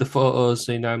and the photos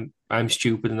saying I'm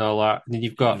stupid and all that. And then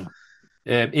you've got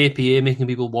APA making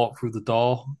people walk through the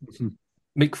door.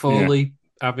 Mick Foley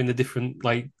having a different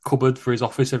like cupboard for his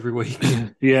office every week.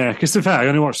 Yeah, because in fact, I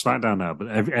only watch SmackDown now, but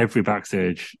every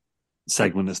backstage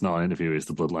segment that's not an interview is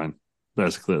the Bloodline.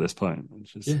 Basically, at this point,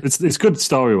 it's good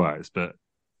story wise,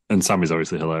 and Sammy's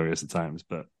obviously hilarious at times,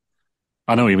 but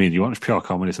I know what you mean. You watch pure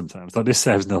comedy sometimes. Like, this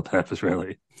serves no purpose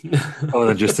really, other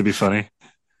than just to be funny.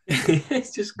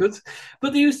 It's just good.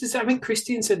 But they used to. I think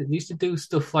Christian said they used to do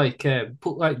stuff like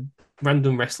put like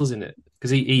random wrestlers in it because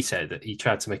he said that he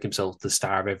tried to make himself the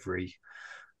star of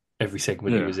every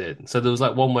segment he was in. So there was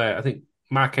like one where I think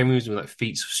Mark Henry was doing like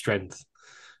feats of strength,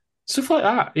 stuff like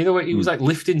that. Where he was like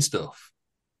lifting stuff,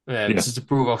 just to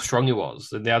prove how strong he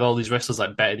was. And they had all these wrestlers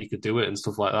like betting he could do it and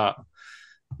stuff like that.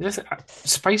 Just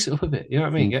spice it up a bit. You know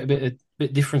what I mean? Get a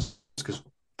bit different because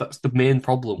that's the main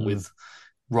problem with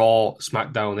Raw,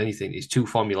 SmackDown, anything. It's too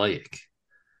formulaic.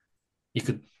 You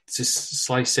could just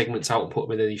slice segments out and put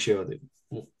them in any show. It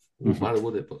wouldn't matter,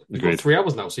 would it? But you've got 3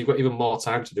 hours now, so you've got even more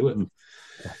time to do it.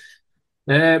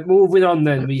 Moving on,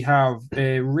 then we have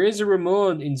a Razor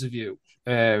Ramon interview.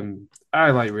 I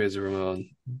like Razor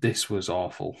Ramon. This was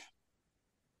awful.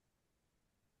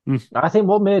 I think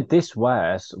what made this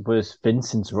worse was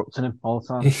Vince interrupting him all the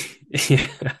time.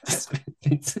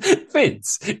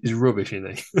 Vince is rubbish,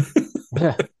 isn't he?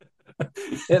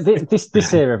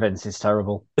 This era of Vince is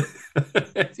terrible.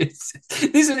 This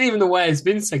isn't even the Where's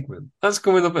Vince segment. That's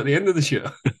coming up at the end of the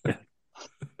show.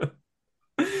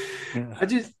 I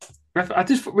just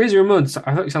Razor Ramon,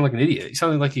 I thought he sounded like an idiot. He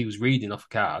sounded like he was reading off a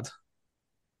card.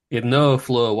 He had no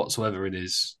flow whatsoever in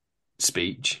his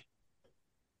speech.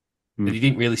 And he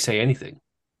didn't really say anything.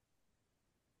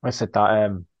 I said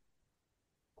that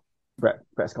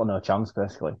Brett's got no chance,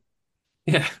 basically.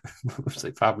 Yeah, it's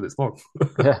like 5 minutes long.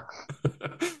 Yeah.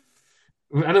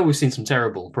 I know we've seen some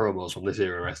terrible promos from this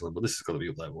era of wrestling, but this is going to be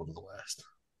up there one of the worst.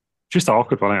 Just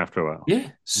awkward, wasn't it, after a while? Yeah.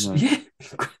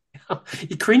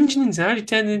 You're cringing inside, you're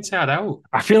turning inside out.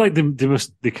 I feel like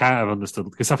they can't have understood,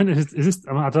 because I think I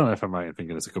mean, I don't know if I'm right in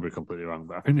thinking this, I could be completely wrong,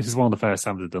 but I think this is one of the first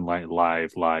times they've done like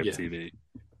live TV.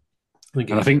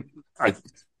 I think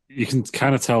you can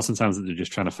kind of tell sometimes that they're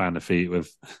just trying to find their feet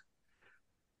with. Do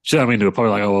you know what I mean? They were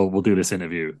probably like, "Oh, well, we'll do this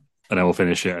interview and then we'll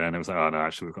finish it," and it was like, "Oh no,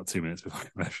 actually, we've got 2 minutes before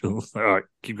commercial." Like, all right,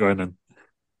 keep going then.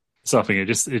 So I think it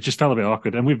just felt a bit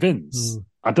awkward. And with Vince,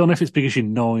 I don't know if it's because you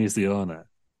know he's the owner,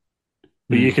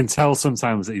 but you can tell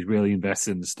sometimes that he's really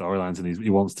invested in the storylines and he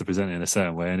wants to present it in a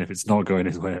certain way. And if it's not going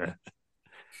his way,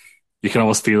 you can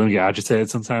almost feel him get agitated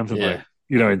sometimes and like,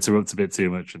 interrupt a bit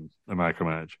too much and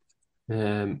micromanage.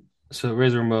 So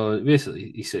Razor Ramon,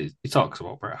 basically, he talks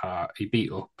about Bret Hart. He beat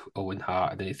up Owen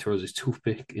Hart and then he throws his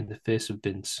toothpick in the face of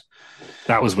Vince.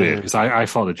 That was weird because I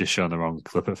thought they'd just shown the wrong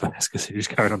clip at first because he was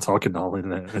carrying on talking normally.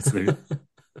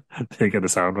 Didn't get the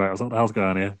sound right. I was like, what the hell's going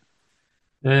on here?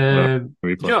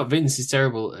 You know what? Vince is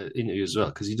terrible at interviews as well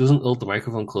because he doesn't hold the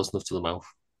microphone close enough to the mouth.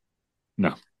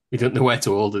 No. He doesn't know where to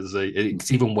hold it.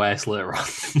 It's even worse later on.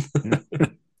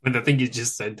 And I think he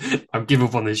just said, I've given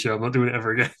up on this show. I'm not doing it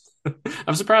ever again.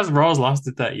 I'm surprised Raw's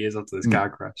lasted 30 years after this car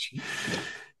crash.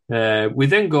 We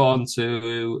then go on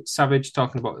to Savage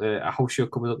talking about a house show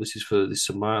coming up. This is for the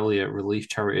Somalia relief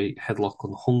charity Headlock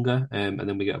on Hunger. And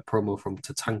then we get a promo from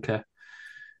Tatanka,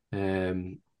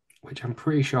 which I'm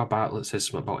pretty sure Bartlett says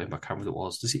something about him. I can't remember what it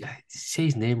was. Does he say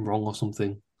his name wrong or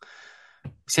something? He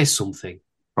says something.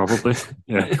 Probably,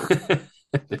 yeah.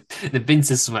 The Vince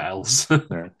says something else.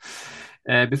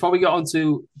 Yeah. Before we get on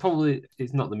to, probably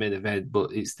it's not the main event,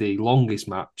 but it's the longest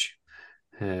match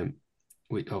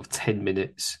of 10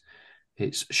 minutes.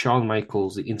 It's Shawn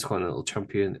Michaels, the Intercontinental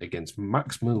Champion, against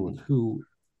Max Moon, who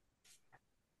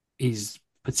is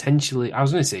potentially, I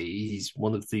was going to say, he's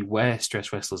one of the worst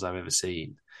stress wrestlers I've ever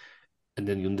seen. And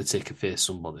then the Undertaker faced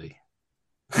somebody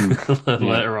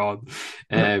later on.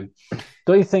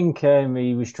 Don't you think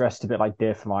he was dressed a bit like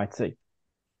Dave from IT?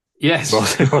 Yes. Yeah.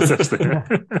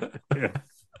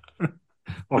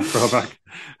 What a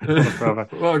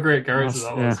throwback. What a great character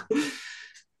that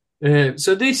was.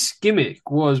 So this gimmick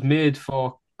was made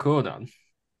for Conan.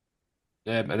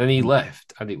 And then he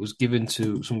left and it was given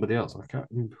to somebody else. I can't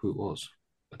remember who it was.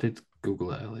 I did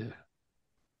Google it earlier.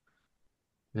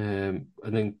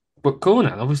 But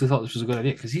Conan obviously thought this was a good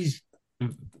idea because his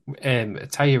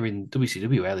attire in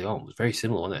WCW early on was very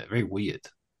similar, wasn't it? Very weird.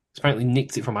 Apparently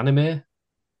nicked it from anime.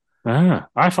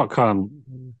 I thought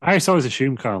Conan. I always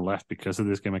assumed Conan left because of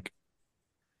this gimmick.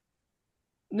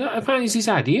 No, apparently it's his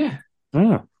idea.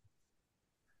 When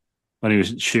he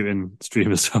was shooting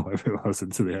streamers or whatever it was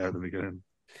into the air at the beginning.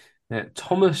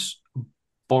 Thomas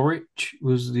Borich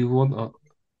was the one,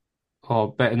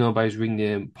 or better known by his ring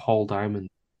name, Paul Diamond.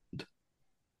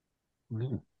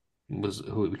 Was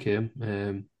who it became.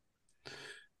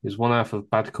 He was one half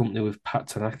of Bad Company with Pat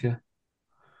Tanaka.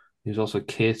 He was also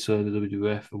Kato in the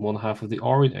WWF and one half of the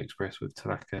Orient Express with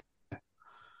Tanaka.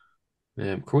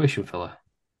 Croatian fella.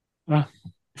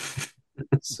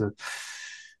 So,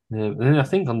 and then I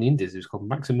think on the Indies it was called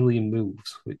Maximilian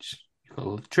Moves, which you got to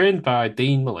love. Trained by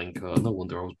Dean Malenko. No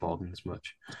wonder I was bored in this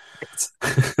match.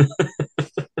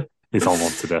 He's on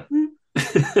one today.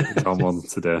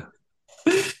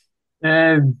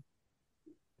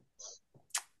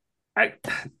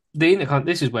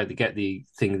 This is where they get the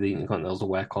thing. The Intercontinental's the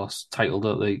workhorse title,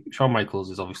 don't they? Shawn Michaels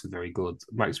is obviously very good.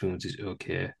 Max Moons is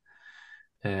okay.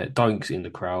 Doink's in the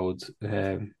crowd.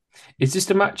 Is this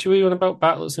the match we on about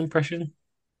Bartlett's impression?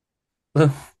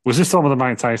 Was this some of the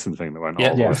Mike Tyson thing that went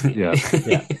all the way? Yeah.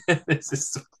 This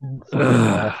is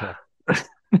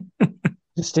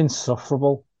just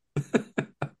insufferable.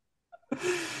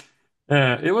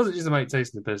 It wasn't just a Mike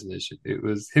Tyson impersonation. It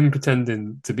was him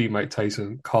pretending to be Mike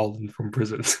Tyson calling from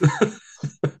prison.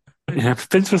 Yeah,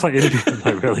 Vince was like interviewing,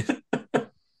 like, really.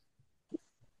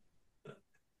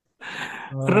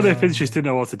 I don't know if Vince just didn't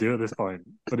know what to do at this point,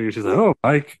 but he was just like, "Oh,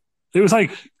 Mike." It was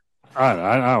like, I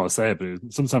don't want to say it, but it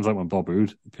was sometimes like when Bob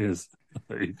Roode appears,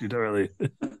 you don't really, you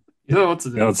don't know what to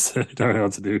do. You don't know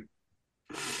what to do.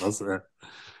 That's it.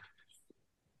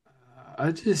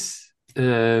 I just,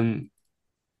 I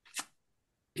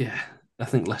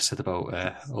think less said about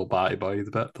old Barty Boy,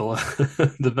 the better.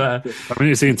 I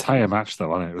mean, it's the entire match, though,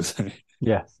 wasn't it? It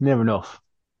was near enough.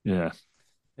 Yeah.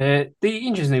 The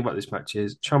interesting thing about this match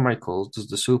is Shawn Michaels does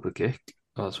the super kick,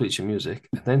 or switch of music,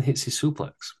 and then hits his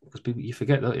suplex. Because you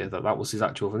forget, don't you, that was his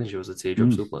actual finisher, was a teardrop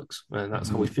suplex. And that's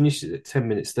how we finished it at 10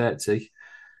 minutes 30.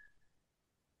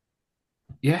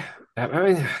 Yeah. I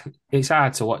mean, it's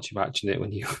hard to watch a match in it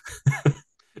when you're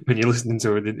listening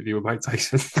to an interview with Mike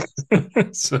Tyson.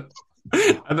 So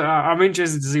I'm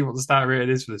interested to see what the start rate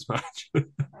is for this match.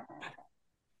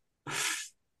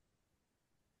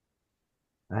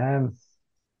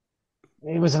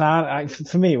 It was an hard,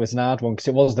 for me, it was an hard one because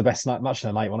it was the best match of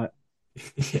the night, wasn't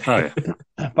it? Oh,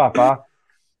 yeah. By far.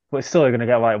 But it's still going to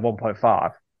get like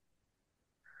 1.5.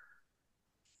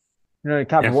 It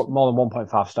can't be more than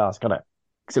 1.5 stars, can it?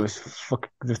 Because it was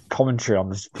the commentary on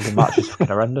the match is fucking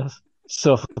horrendous.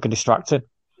 So fucking distracting.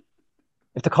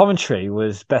 If the commentary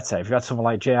was better, if you had someone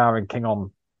like JR and King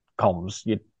on comms,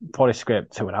 you'd probably scrape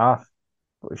 2.5.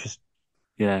 But it's just,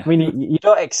 yeah. I mean, you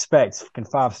don't expect fucking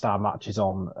 5-star matches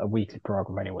on a weekly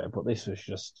program anyway, but this was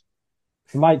just,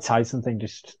 the Mike Tyson thing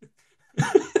just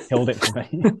killed it for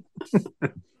me.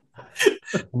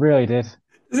 Really did.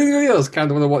 Does anybody else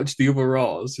kind of want to watch the other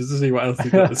Raws just to see what else he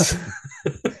does?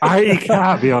 He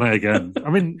can't be on it again. I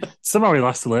mean, somehow he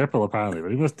lasts till April, apparently,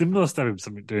 but he must have him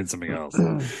doing something else.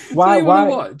 Why do you want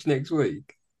to watch next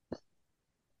week?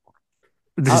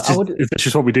 It's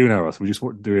just what we do now, Ross. We're just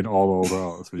doing all old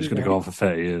Raws. We're just going to go on for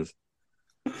 30 years.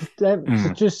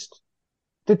 Just,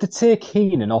 did they take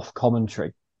Heenan off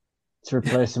commentary to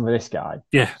replace him with this guy?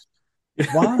 Yeah.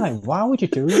 Why? Why would you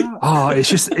do that? Oh, it's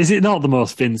just, is it not the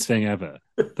most Vince thing ever?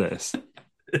 This.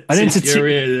 And then to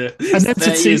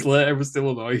years later, we're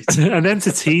still annoyed. And then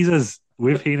to tease us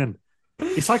with Heenan.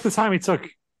 It's like the time he took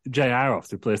JR off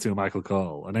to replace him with Michael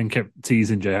Cole and then kept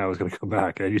teasing JR was going to come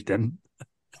back and he just didn't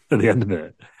at the end of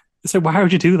it. So why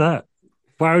would you do that?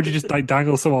 Why would you just like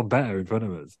dangle someone better in front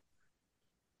of us?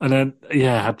 And then,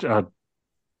 yeah,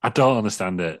 I don't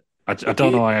understand it. I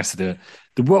don't know why he has to do it.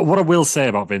 What I will say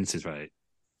about Vince is, right,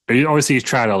 obviously he's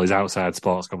tried all his outside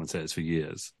sports commentators for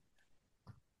years.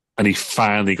 And he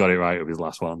finally got it right with his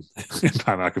last one in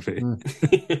Pat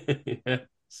McAfee. Yeah,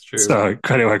 it's true. So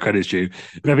credit where credit's due.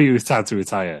 Maybe he was time to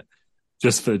retire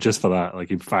just for that. Like,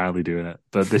 he's finally doing it.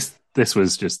 But this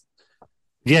was just,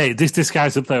 yeah, this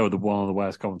guy's up there with one of the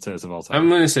worst commentators of all time. I'm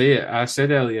going to say it. I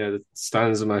said earlier that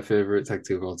Stan's my favourite tag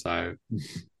team of all time.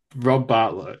 Rob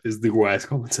Bartlett is the worst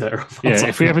commentator of all time.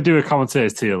 If we ever do a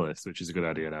commentator's tier list, which is a good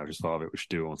idea now, I just thought of it, we should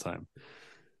do it one time.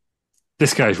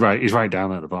 This guy's right. He's right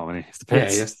down there at the bottom, isn't he? It's the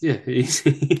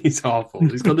pits. He's awful.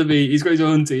 He's got his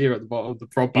own tier at the bottom, the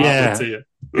Rob Bartlett tier.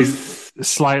 He's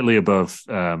slightly above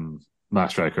Matt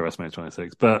Striker, WrestleMania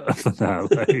 26, but no.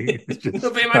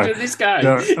 Imagine this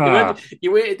guy.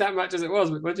 You waited that match as it was,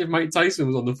 but imagine if Mike Tyson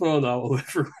was on the phone all the way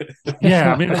through it.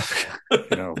 Yeah, I mean,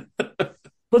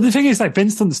 But the thing is, like,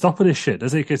 Vince doesn't stop at this shit,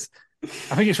 does he? Because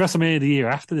I think it's WrestleMania the year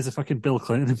after there's a fucking Bill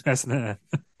Clinton impersonator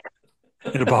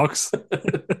in a box.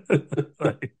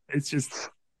 Like, it's just,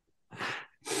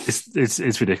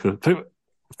 it's ridiculous. But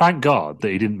thank God that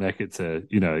he didn't make it to,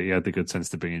 he had the good sense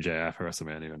to bring in JR for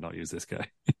WrestleMania and not use this guy.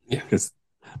 Yeah, because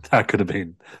that could have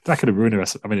ruined the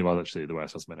rest. I mean, it was actually the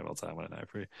worst WrestleMania of all time, wasn't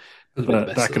it?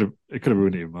 But that could have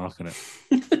ruined it even more, couldn't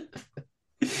it?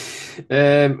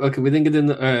 Okay, we then get in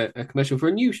a commercial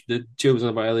for the chosen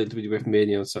about LA WWF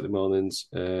Mania on Saturday mornings,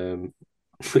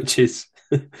 which is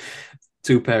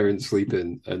two parents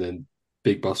sleeping and then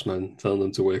Big Boss Man telling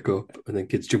them to wake up and then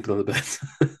kids jumping on the bed.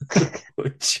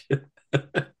 Which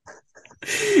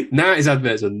 90s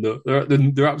adverts are nuts.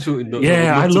 They're absolutely nuts.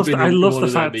 Yeah, I love the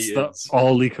fact that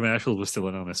all the commercials were still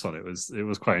in on this one. It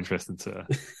was quite interesting to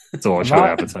watch how they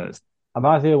advertised. Am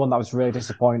I the one that was really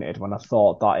disappointed when I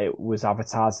thought that it was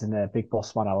advertising a Big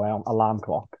Boss Man alarm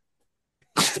clock?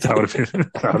 That would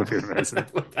have been amazing.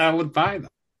 I would buy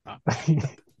that. I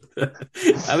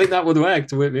think that would work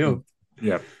to wake me up.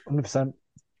 Yeah, 100%.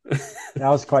 I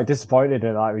was quite disappointed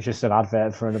in that. It was just an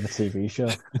advert for another TV show.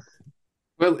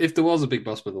 Well, if there was a Big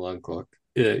Boss Man alarm clock,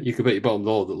 yeah, you could bet your bottom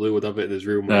dollar that Lou would have it in his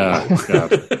room.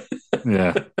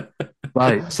 Yeah.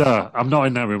 Right. So I'm not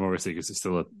in that room obviously because it's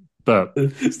still but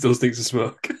it still stinks of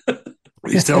smoke.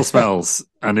 It still smells,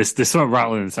 and there's something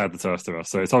rattling inside the toaster,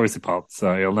 so it's obviously popped.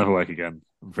 So it'll never work again.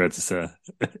 I'm afraid to say.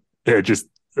 It just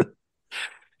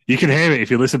you can hear it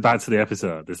if you listen back to the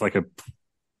episode. There's like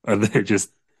and it just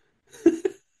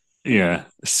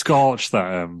scorched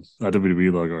that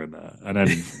WWE logo in there, and then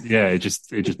it just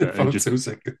 2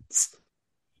 seconds.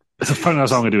 It's funny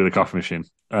that's what I'm going to do with the coffee machine.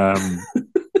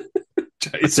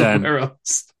 Somewhere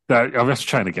else. I'm just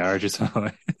trying to garage it.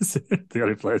 It's the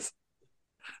only place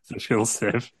that feels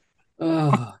safe.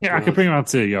 Oh, yeah, I could bring it around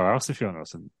to your house if you want,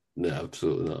 Wilson. No,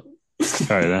 absolutely not.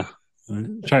 Try it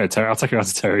there. I'll take it around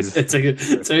to Terry's.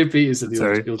 Terry Peterson,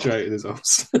 he'll try it in his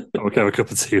house. We'll have a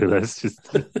cup of tea with this. Just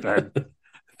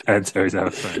Ben Terry's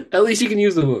house. Right? At least you can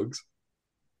use the mugs.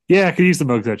 Yeah, I can use the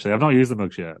mugs actually. I've not used the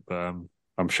mugs yet, but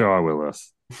I'm sure I will.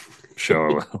 Russ. Sure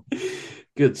I will.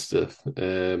 Good stuff.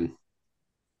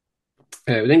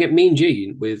 We then get Mean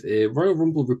Gene with a Royal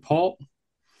Rumble report.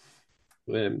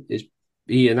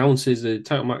 he announces the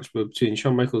title match between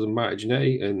Shawn Michaels and Marty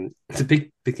Jannetty, and the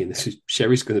big thing this is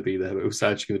Sherry's going to be there, but who's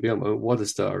actually going to be on? What a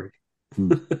story!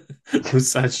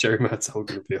 Who's sad Sherry Martel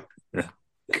going to be on? Yeah.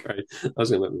 Great. That was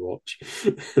going to make me watch.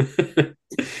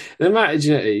 Then Marty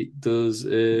Jannetty does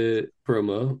a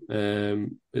promo.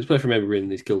 His play from Emery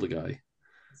and he's killed a guy.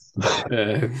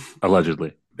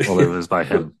 Allegedly. Well, it was by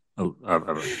him.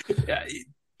 Yeah,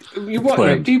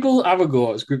 people have a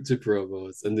go at scripted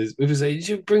promos, and people say, you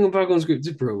should bring them back on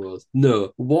scripted promos.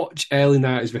 No, watch early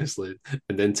 90s wrestling,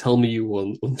 and then tell me you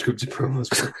want unscripted promos,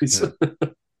 please.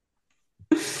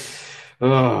 Yeah.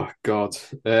 Oh, God.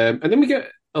 And then we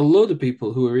get a load of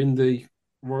people who are in the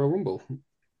Royal Rumble.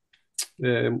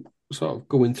 Sort of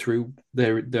going through, they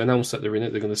announced that they're in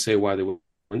it, they're going to say why they were,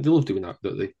 and they love doing that,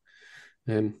 don't they?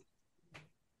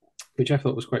 Which I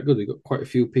thought was quite good. We got quite a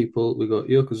few people. We got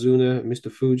Yokozuna, Mr.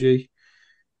 Fuji,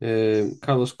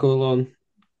 Carlos Colon,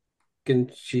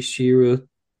 Genshishiro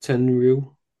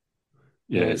Tenryu,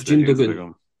 Jim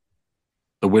Duggan.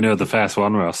 The winner of the first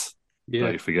one, Ross. Yeah.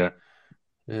 Don't you forget.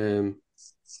 Didn't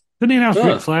he announce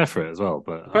Ric Flair for it as well?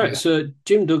 But right, so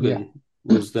Jim Duggan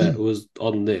was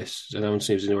on this,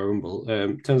 announcing he was in the Royal Rumble.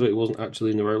 Turns out he wasn't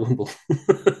actually in the Royal Rumble.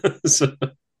 So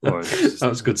that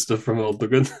was good stuff from old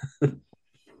Duggan.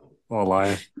 Or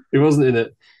liar. He wasn't in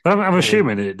it. I'm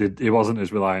assuming it wasn't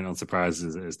as reliant on surprises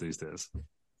as it is these days.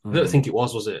 I don't think it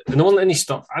was it? And there wasn't any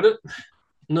stock. I don't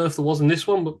know if there was in this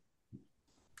one, but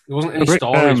there wasn't any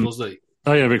stories, was there?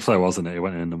 Oh yeah, Ric Flair wasn't it? He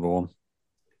went in number one.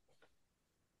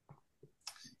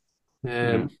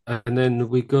 And then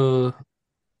we go.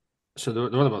 So the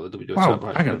one about the WWE.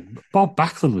 Wow, hang on. Bob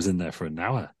Backlund was in there for an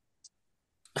hour.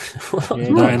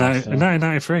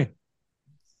 1993.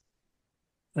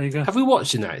 There you go. Have we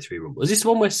watched the 93 Rumble? Is this the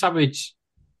one where Savage...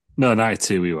 No,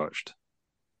 92 we watched.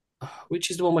 Which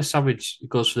is the one where Savage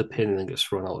goes for the pin and then gets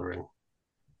thrown out of the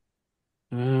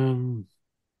ring?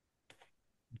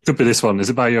 Could be this one. Is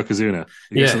it by Yokozuna?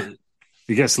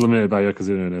 He gets eliminated by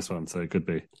Yokozuna in this one, so it could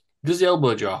be. Does the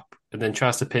elbow drop and then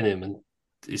tries to pin him and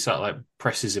he sort of like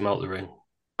presses him out the ring.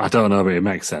 I don't know, but it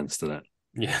makes sense, doesn't it?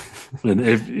 Yeah. And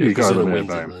if you got eliminated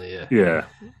by him. Yeah.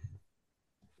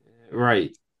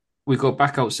 Right. We go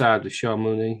back outside with Sean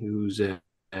Mooney, who's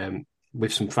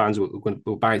with some fans.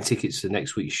 We're buying tickets to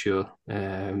next week's show.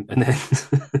 And then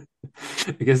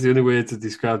I guess the only way to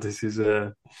describe this is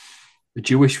a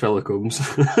Jewish fella comes.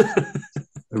 A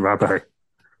rabbi.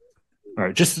 All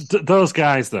right, just those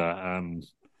guys there.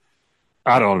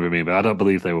 I don't want to be mean, but I don't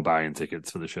believe they were buying tickets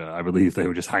for the show. I believe they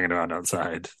were just hanging around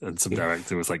outside, and some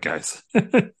director was like, "Guys,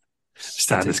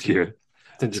 stand this queue.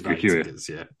 Tickets,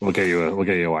 yeah. We'll get you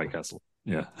a White Castle."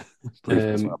 Yeah.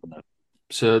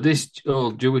 So this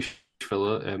old Jewish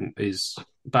fella is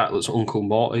Bartlett's Uncle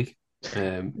Morty.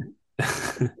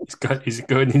 He's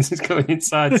going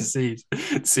inside to see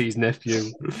his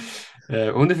nephew.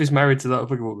 I wonder if he's married to that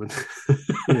other woman.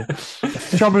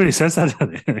 John really says that,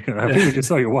 doesn't he? I think we just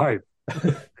saw your wife.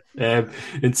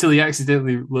 Until he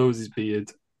accidentally lowers his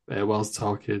beard whilst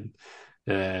talking.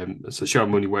 So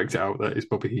Sean Mooney worked it out that it's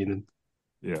Bobby Heenan.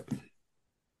 Yeah.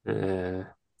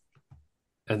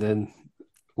 And then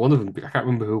one of them, I can't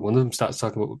remember who, one of them starts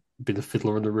talking about being a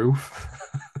fiddler on the roof.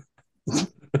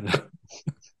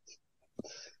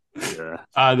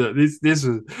 Yeah. This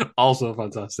was also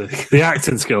fantastic. The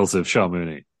acting skills of Sean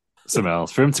Mooney, something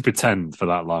else. For him to pretend for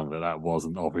that long that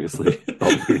wasn't obviously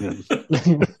Bobby Heenan.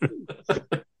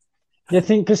 Yeah, I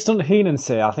think because don't Heenan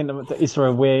say, I think is there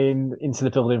a way into the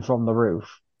building from the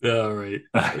roof? Yeah, right.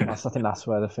 I think that's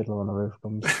where the fiddler on the roof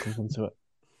comes into it.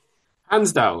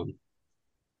 Hands down,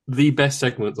 the best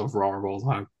segment of Raw of all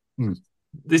time.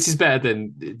 This is better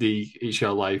than the It's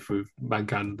Your Life with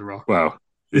Mankind and The Rock. Wow.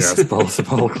 Yeah, it's a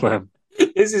bold claim.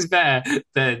 This is better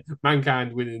than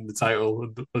Mankind winning the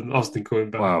title and Austin coming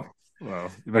back. Wow.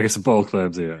 You're making some bold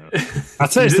claims here.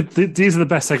 I'd say these are the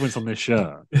best segments on this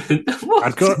show.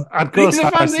 I'd go these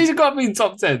have got to be in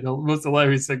top 10 the most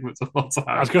hilarious segments of all time.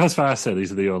 I'd go as far as say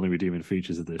these are the only redeeming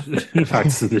features of this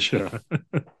factors of the show.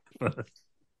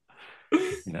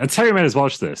 And Terry Miller's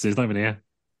watched this. He's not even here.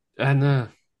 And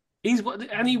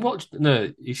he watched.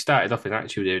 No, he started off in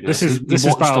Attitude Era. This is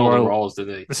Battle Royal. Royals,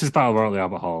 didn't he? This is Battle Royal at the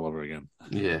Albert Hall over again.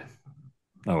 Yeah.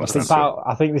 Oh,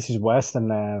 I think this is worse than.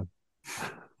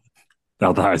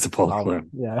 Now that is a poll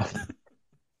claim. Yeah.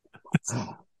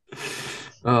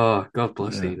 Oh, God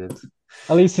bless Eden.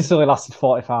 At least this only lasted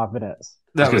 45 minutes.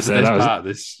 That was the best part of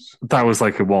this. That was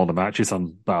like one of the matches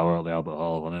on Battle Royal at the Albert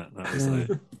Hall, wasn't it? That was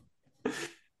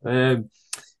like...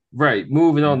 Right,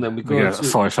 moving on then. We go to a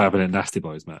 45-minute Nasty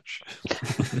Boys match.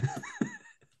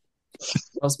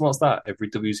 What's that? Every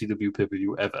WCW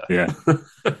pay-per-view ever. Yeah.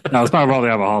 No, it's about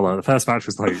Rolling Albert Hall. The first match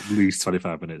was like at least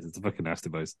 25 minutes. It's fucking nasty,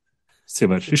 boys. It's too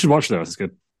much. You should watch those. It's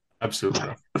good. Absolutely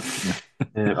not.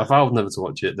 I vowed never to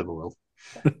watch it. Never will.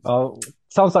 Oh,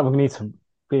 sounds like we need to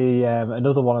be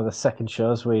another one of the second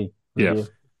shows we review.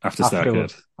 After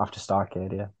Starcade. After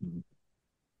Starcade, yeah.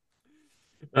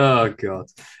 Oh God.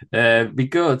 We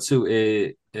go to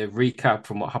a recap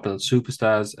from what happened on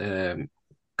Superstars.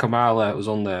 Kamala was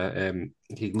on there.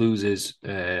 He loses,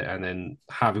 and then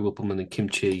Harvey Whippleman and Kim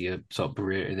Chi are sort of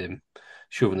berating him,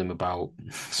 shoving him about.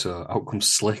 So out comes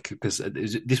Slick, because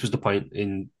this was the point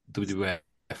in WWF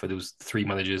where there was 3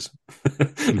 managers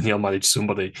and he all managed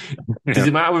somebody. Yeah. Does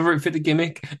it matter whether it fit the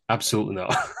gimmick? Absolutely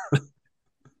not.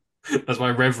 That's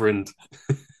why Reverend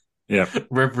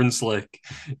Slick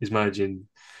is managing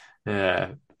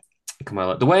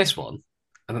Kamala. The worst one,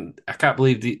 and I can't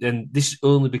believe and this is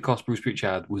only because Bruce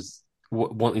Pritchard was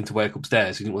wanting to work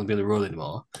upstairs. He didn't want to be on the road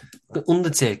anymore. The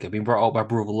Undertaker being brought out by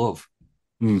Brother Love.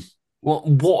 What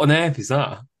on earth is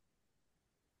that?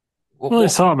 It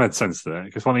sort of made sense there,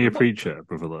 because one of your preacher,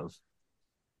 Brother Love,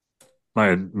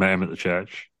 I met him at the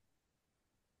church.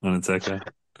 Undertaker.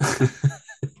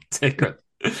 Taker.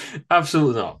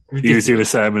 Absolutely not. Ridiculous. You was doing a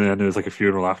sermon and there was like a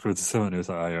funeral afterwards or something. It was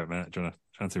like, oh, yeah, mate, do you want to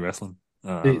fancy wrestling?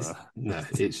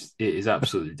 It is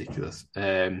absolutely ridiculous.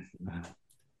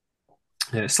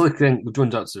 Slick then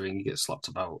runs out to the ring, he gets slapped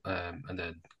about, and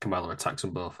then Kamala attacks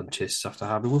them both and chases after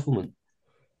Harvey Whippleman.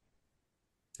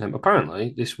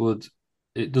 Apparently,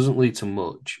 it doesn't lead to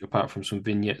much apart from some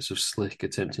vignettes of Slick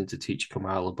attempting to teach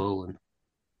Kamala bowling.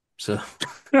 So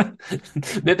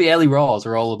maybe Ellie Raws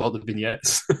are all about the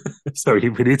vignettes. So we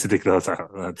need to dig those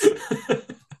out.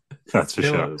 That's for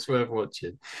sure. It's worth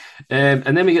watching.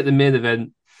 And then we get the main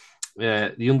event,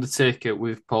 The Undertaker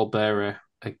with Paul Bearer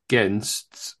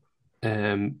against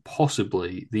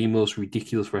possibly the most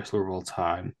ridiculous wrestler of all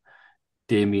time,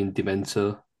 Damien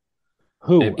Demento.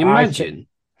 Who? Imagine.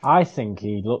 I think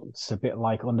he looks a bit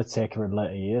like Undertaker in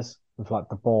later years, with like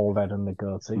the bald head and the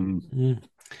goatee. Mm-hmm.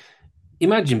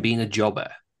 Imagine being a jobber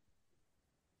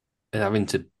and having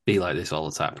to be like this all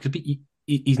the time. Because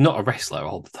he's not a wrestler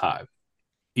all the time.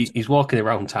 He's walking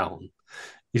around town.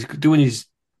 He's doing his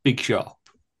big shop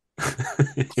in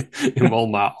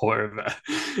Walmart or wherever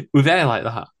with hair like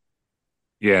that.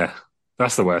 Yeah,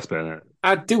 that's the worst bit, isn't it?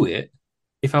 I'd do it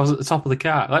if I was at the top of the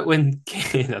car. Like when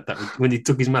Kane had that, when he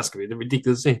took his mask away, the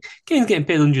ridiculous thing. Kane's getting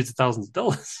paid hundreds of thousands of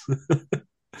dollars.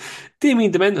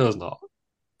 Damien Demento's not.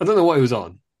 I don't know what he was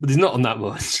on, but he's not on that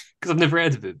much because I've never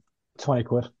heard of him. 20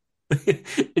 quid.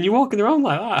 And you're walking around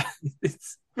like that.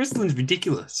 Wrestling's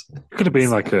ridiculous. It could have been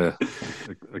like a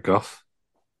goth.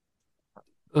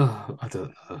 Oh, I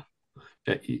don't know.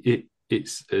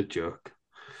 It's a joke.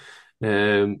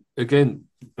 Again,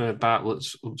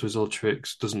 Bartlett's up to his old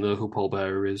tricks, doesn't know who Paul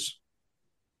Bearer is.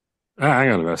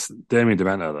 Hang on a minute. Damien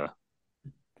Demento, though.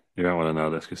 You don't want to know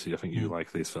this because I think you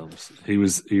like these films. He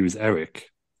was Eric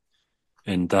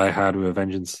in Die Hard with a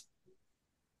Vengeance.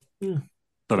 Don't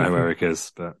know who Eric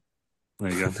is, but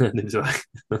there you go.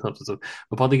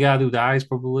 A bodyguard who dies,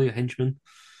 probably a henchman.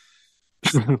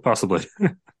 Possibly.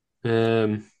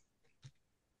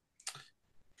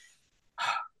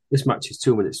 This match is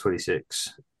 2 minutes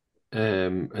 26,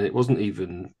 and it wasn't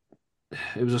even.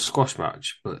 It was a squash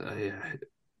match, but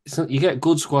it's not. You get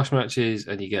good squash matches,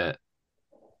 and you get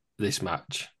this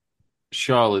match.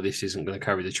 Surely this isn't going to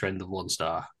carry the trend of 1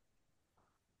 star.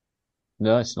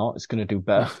 No, it's not. It's going to do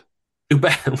better. Do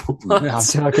better.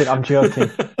 I'm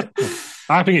joking.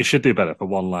 I think it should do better for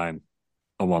 1 line,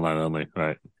 on 1 line only,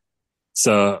 right?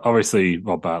 So obviously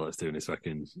Rob Bartlett's doing his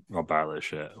fucking Rob Bartlett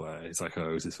shit where he's like, oh,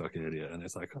 who's this fucking idiot? And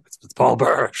it's like, oh, it's Paul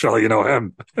Bearer, surely you know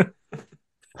him. And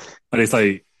it's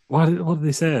like, what did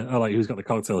he say? Oh, like, who's got the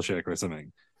cocktail shaker or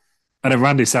something? And then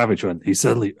Randy Savage went, he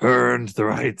suddenly earned the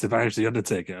right to manage the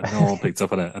Undertaker, and no one picked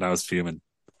up on it, and I was fuming.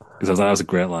 Because I was like, that was a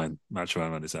great line, match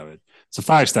around Randy Savage. So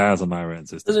 5 stars on my rating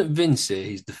system. Doesn't Vince say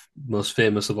he's the most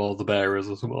famous of all the bearers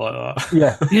or something like that?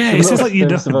 Yeah. Yeah, he says like you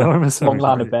don't know him as long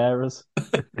line of bearers.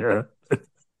 Yeah.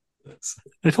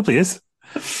 It probably is.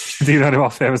 Do you know any more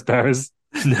famous bearers?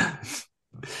 No.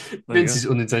 Vince is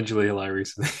unintentionally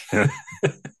hilarious. Yeah.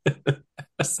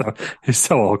 He's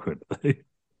so awkward.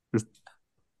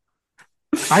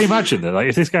 I imagine that, like,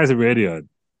 if this guy's a radio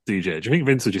DJ, do you think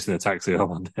Vince was just in a taxi home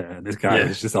one day and this guy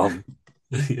is just on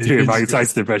doing Mike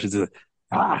Tyson impressions?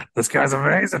 Like, this guy's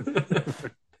amazing.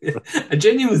 I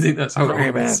genuinely think that's how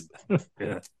it was.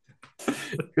 Yeah.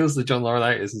 Goes to John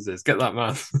Laurinaitis and says, "Get that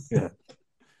man." Yeah.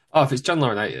 Oh, if it's John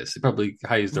Laurinaitis, he probably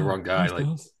hires the wrong guy. Like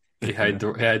he hired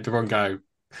the wrong guy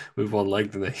with 1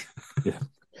 leg, didn't he? Yeah.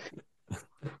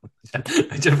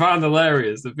 Which I found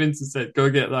hilarious that Vince said, "Go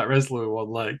get that wrestler with one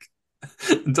leg."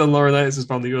 And Don Laurinaitis has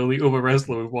found the only other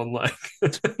wrestler with one leg.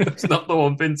 It's not the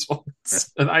one Vince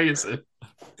wants, and hires him.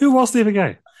 Who was the other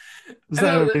guy?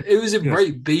 It was a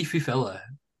great beefy fella.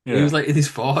 Yeah. He was like in his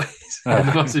 40s, had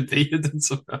a massive beard and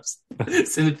stuff. I've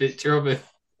seen a picture of it.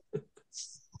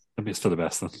 Maybe it's for the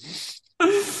best then.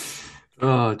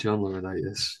 Oh, John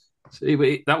Laurinaitis. So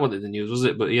that wasn't in the news, was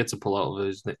it? But he had to pull out of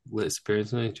his latest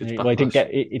appearance. He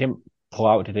didn't pull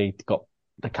out, did he?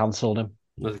 They cancelled him.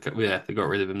 Yeah, they got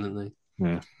rid of him, didn't they?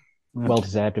 Yeah. Well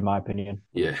deserved, in my opinion.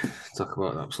 Yeah, talk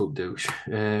about an absolute douche.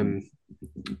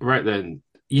 Right then,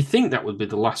 you think that would be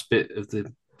the last bit of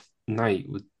the night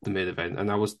with the main event, and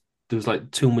there was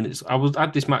like 2 minutes. I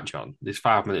had this match on. There's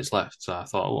 5 minutes left, so I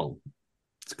thought, well,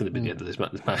 it's going to be the end of this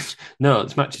match. No,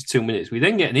 this match is 2 minutes. We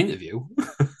then get an interview.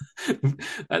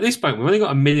 At this point, we've only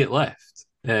got a minute left.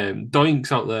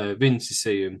 Doink's out there. Vince is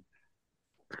saying,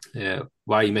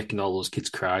 "Why are you making all those kids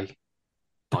cry?"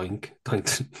 Doink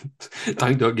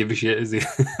don't give a shit, is he?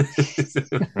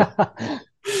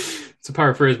 To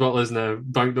paraphrase what Lesnar,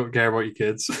 Doink don't care about your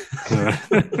kids.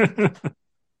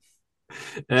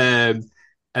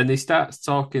 And he starts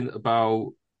talking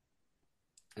about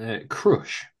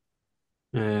Crush.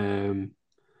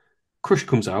 Crush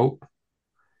comes out,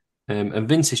 and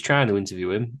Vince is trying to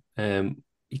interview him.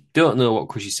 You don't know what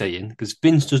Crush is saying because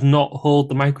Vince does not hold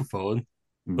the microphone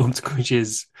up to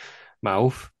Crush's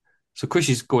mouth. So Crush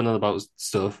is going on about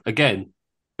stuff. Again,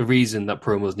 the reason that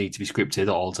promos need to be scripted at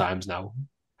all times now.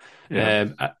 Yeah.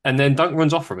 And then Doink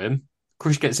runs off from him.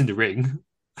 Crush gets in the ring.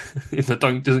 If the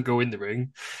Doink doesn't go in the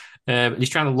ring. And he's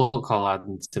trying to look all hard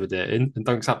and intimidating. And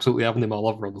Doink's absolutely having him all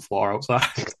over on the floor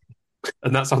outside.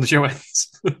 And that's how the show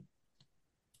ends. But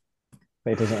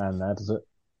it doesn't end there, does it?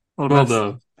 Well,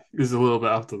 no. There's a little bit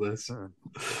after this.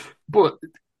 But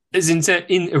as in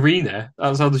arena,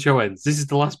 that's how the show ends. This is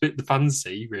the last bit the fans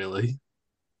see, really.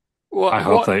 I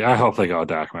hope they got a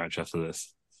dark match after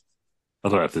this. I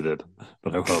don't know if they did,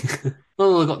 but I hope.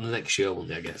 Well, they got the next show, won't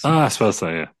they, I guess? I suppose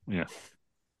so, yeah.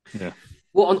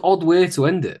 What an odd way to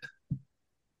end it.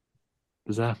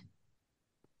 Bizarre.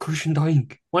 Crush and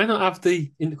Doink. Why not have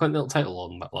the Intercontinental title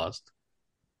on that last?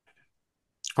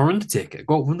 Or Undertaker.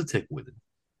 Go with Undertaker with him.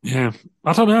 Yeah.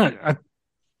 I don't know.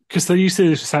 Because they used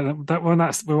to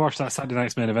we watched that Saturday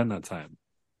night's main event that time.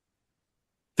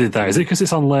 Did that? Is it because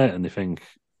it's on late and they think,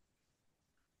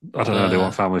 I don't know, they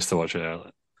want families to watch it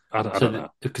early? I don't know.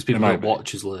 Because people don't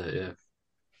watch as late, yeah.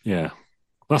 Yeah.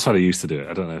 That's how they used to do it.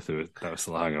 I don't know if that was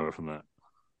still a hangover from that.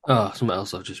 Oh, something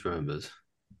else I've just remembered.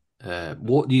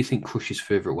 What do you think Crush's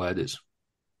favourite word is?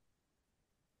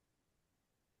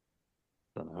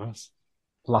 I don't know.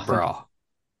 Bra.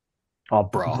 Oh,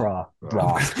 bra.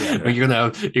 Yeah. You're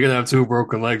gonna have two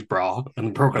broken legs, bra,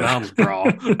 and broken arms, bra.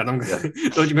 And I'm gonna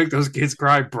don't you make those kids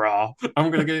cry, bra? I'm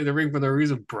gonna get in the ring for no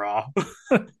reason, bra.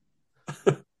 What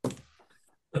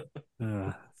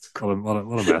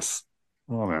a mess.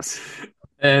 What a mess.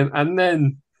 And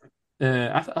then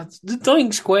the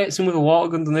Doink squirts him with a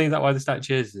water gun underneath. That why they start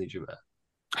chasing each other.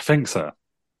 I think so.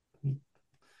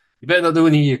 You better not do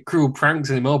any of your cruel pranks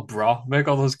anymore, bra. Make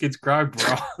all those kids cry,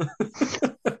 bra.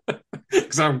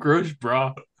 Because I'm Crush,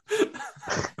 bra.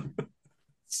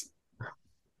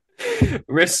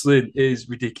 Wrestling is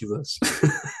ridiculous.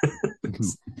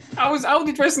 How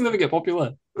did wrestling ever get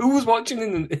popular? Who was watching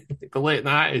in the late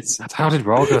 90s? How did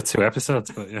Raw go 2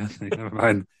 episodes? But yeah, never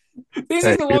mind. This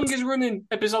is the longest running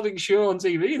episodic show on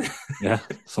TV. Yeah,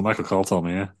 so Michael Cole told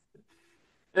me, yeah.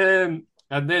 And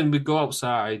then we go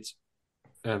outside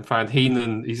and find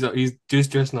Heenan. He's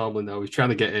just dressed normally now. He's trying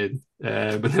to get in.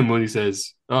 But then Money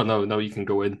says, "Oh, no, you can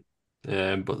go in."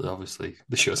 But obviously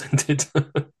the show's ended.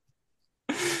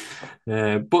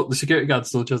 But the security guard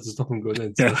still tries to stop him going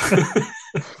in. So. Yeah.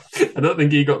 I don't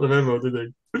think he got the memo, did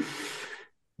he?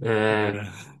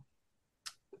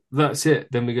 That's it.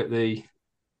 Then we get the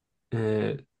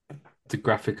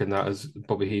graphic and that as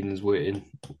Bobby Heenan's waiting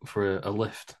for a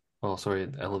lift. Oh, sorry,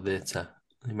 an elevator.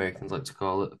 The Americans like to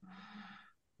call it.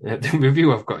 The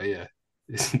review I've got here,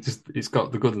 it's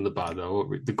got the good and the bad.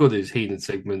 The good is Heenan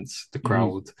segments, the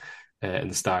crowd,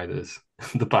 and the Steiners.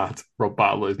 The bad, Rob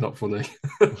Battle is not funny.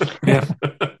 Yeah,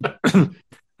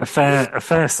 a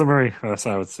fair summary,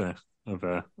 I would say. Of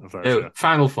that show.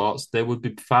 Final thoughts: there would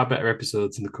be far better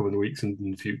episodes in the coming weeks and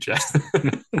in the future. I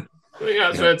think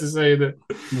that's fair to say that.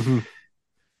 Mm-hmm.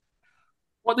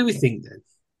 What do we think then?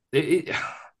 We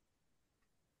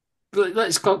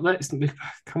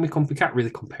can't really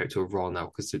compare it to a Raw now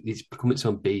because it's become its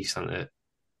own beast, hasn't it?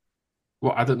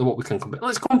 Well, I don't know what we can compare.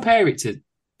 Let's compare it to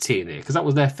TNA because that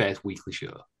was their first weekly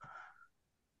show.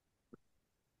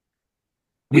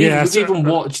 We've even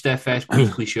watched their first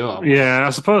weekly show. Yeah, I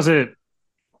suppose the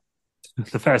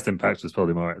first Impact was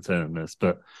probably more entertaining than this,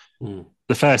 but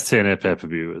the first TNA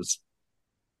pay-per-view was...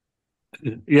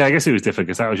 Yeah, I guess it was different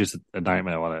because that was just a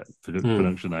nightmare, wasn't it?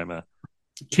 Production nightmare.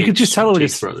 You could just tell it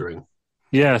was...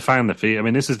 Yeah, find the feet. I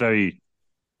mean, this is very...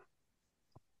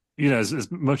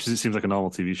 as much as it seems like a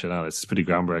normal TV show now, it's pretty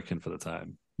groundbreaking for the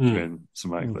time. Doing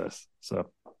something like this. So,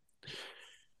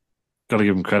 got to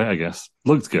give him credit, I guess.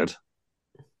 Looked good.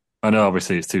 I know,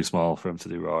 obviously, it's too small for him to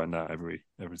do Raw in that every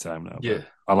time now. Yeah.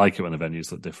 I like it when the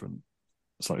venues look different.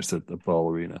 It's not just a ball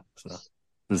arena. So,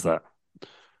 there's that.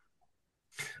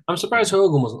 I'm surprised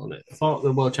Hogan wasn't on it. I thought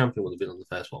the world champion would have been on the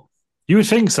first one. You would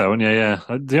think so, wouldn't you? Yeah.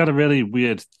 They had a really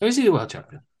weird... Who is he the world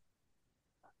champion?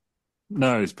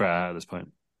 No, it's Bret Hart at this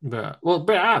point. Bret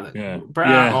Hart then? Yeah. Bret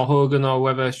Hart or Hogan or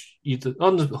whether...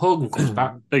 Hogan comes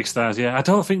back. Big stars, yeah. I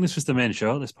don't think this was the main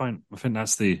show at this point. I think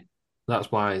that's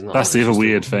why he's not... That's the other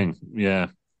weird thing, yeah.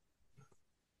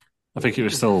 I think it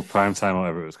was still Primetime or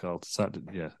whatever it was called.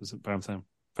 Yeah, was it Primetime?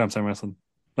 Primetime Wrestling?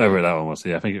 Whatever that one was.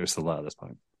 Yeah, I think it was still that at this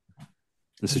point.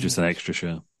 This is just an extra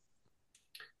show.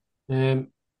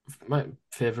 My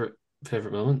favourite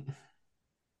moment?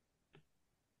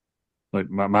 Like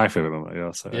my favourite moment,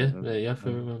 yeah. So, yeah,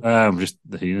 favourite moment. Just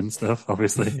the Heenan stuff,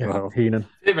 obviously. Yeah, well, Heenan.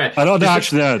 I don't know,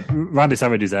 actually, Randy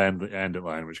Savage's end it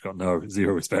line, which got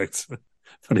zero respect for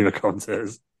any of the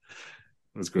commentators.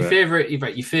 It was great.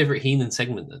 Your favourite Heenan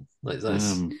segment then?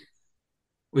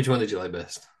 Which one did you like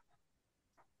best?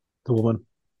 The woman.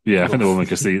 Yeah, I think the woman,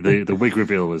 because the wig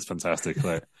reveal was fantastic.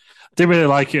 Like, didn't really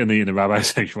like it in the rabbi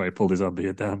section where he pulled his own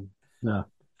beard down. No.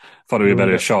 Thought it would be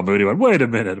better if Sean Mooney went, wait a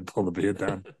minute, and pulled the beard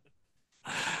down.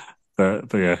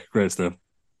 But yeah, great stuff.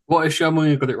 What if Sean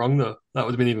Mooney got it wrong though? That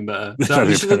would have been even better. So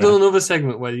he should have done another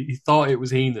segment where he thought it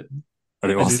was Heenan.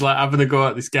 And he's like having a go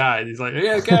at this guy, and he's like,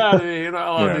 "Yeah, get out of here! You're not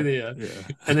allowed in here."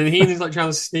 Yeah. And then Heenan's like trying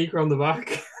to sneak around the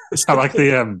back. It's not like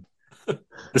the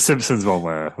Simpsons one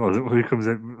where who comes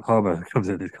in? Homer comes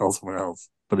in, he calls someone else,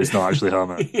 but it's not actually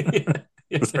Homer.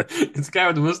 It's a guy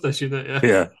with the mustache, isn't it?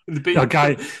 Yeah.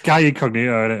 Guy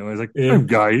Incognito, and it was like, I'm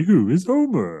Guy who is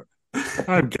Homer.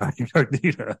 I'm Guy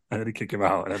Incognito, and then he kick him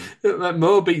out. And then... like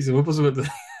Mo beats him up or something.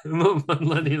 Mo and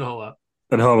Lenny and all that.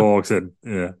 And Homer walks in.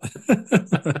 Yeah.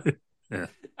 Yeah.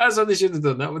 That's what they should have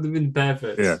done. That would have been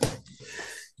perfect. Yeah.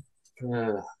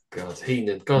 Oh, God,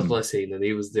 Heenan. God bless Heenan.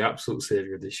 He was the absolute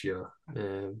saviour of this show.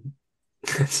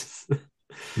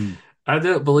 I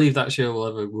don't believe that show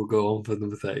will go on for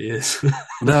another 30 years.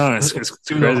 No, it's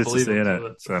crazy to see, isn't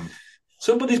it?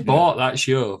 Somebody's bought that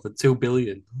show for $2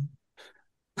 billion.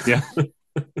 Yeah.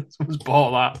 Someone's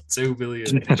bought that $2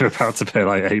 billion. They're about to pay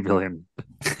like $8 billion,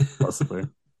 possibly.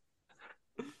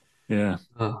 Yeah.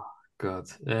 Oh, God.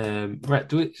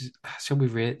 Right, shall we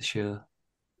rate the show?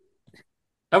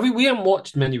 We haven't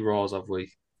watched many Raws, have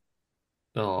we?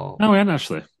 Oh. No, we haven't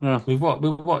actually. No. We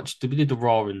did the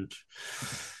Raw and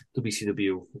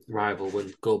WCW rival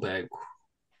when Goldberg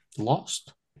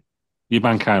lost.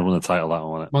 Mankind won the title, that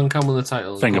one, wasn't it? Mankind won the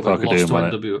title. Finger poker doom,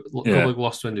 Goldberg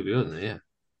lost to NWO, didn't he? Yeah.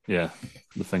 Yeah,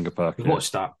 the finger poker. We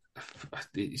watched that.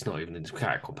 It's not even, we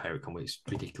can't compare it, can we? It's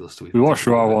ridiculous to We watched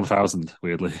Raw 1000,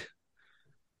 weirdly,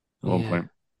 at one point.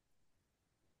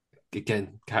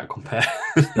 Again, can't compare.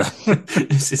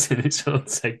 This is in its own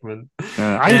segment.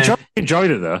 I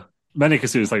enjoyed it though. Mainly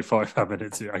because it was like 45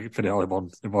 minutes. I could fit it all in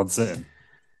one sitting.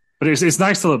 But it's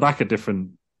nice to look back at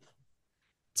different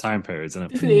time periods, isn't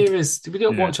it? Different eras. We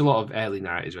don't watch a lot of early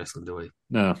 90s wrestling, do we?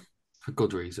 No. For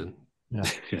good reason. Yeah.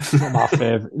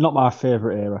 Not my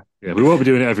favourite era. Yeah, we won't be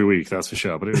doing it every week, that's for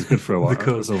sure. But it was good for a while.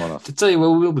 To tell you where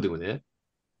we will be doing it,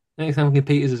 next time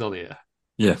Peters is on here.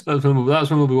 Yeah, that's when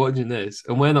we'll be watching this,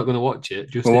 and we're not going to watch it.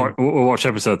 We'll watch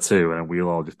episode 2, and we'll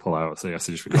all just pull out. So he has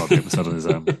to just record the episode on his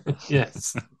own.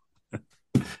 Yes,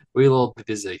 we'll all be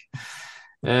busy.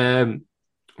 Right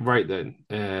then,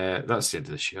 that's the end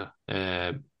of the show.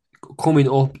 Coming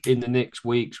up in the next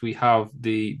weeks, we have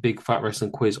the Big Fat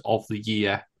Wrestling Quiz of the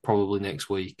Year, probably next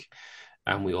week,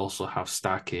 and we also have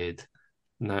Starrcade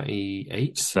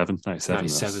 98, 97,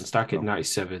 Starrcade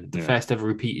 97, the first ever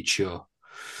repeated show.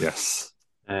 Yes.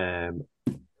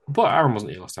 But Aaron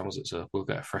wasn't here last time, was it? So we'll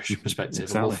get a fresh perspective.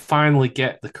 Exactly. And we'll finally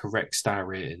get the correct star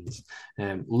ratings.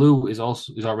 Lou is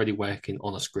already working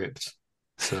on a script.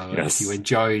 So if you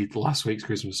enjoyed last week's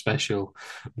Christmas special,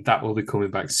 that will be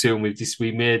coming back soon. We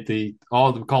made we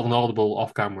called an audible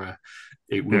off camera.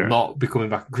 It will not be coming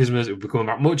back at Christmas. It will be coming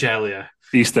back much earlier.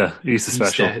 Easter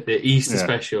special. The Easter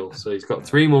special. So he's got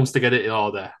 3 months to get it in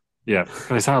order. Yeah,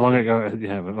 it's how long ago?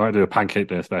 Yeah, we might do a Pancake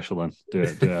Day special then. Do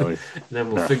it early. And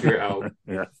then we'll figure it out.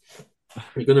 Yeah,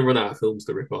 we're going to run out of films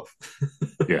to rip off.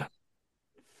 Yeah.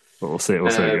 But we'll see.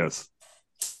 We'll see how it goes.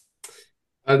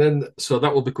 And then, so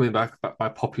that will be coming back by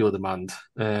popular demand.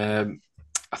 I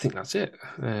think that's it.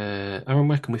 Aaron,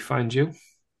 where can we find you?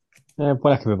 When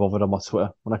I can be bothered on my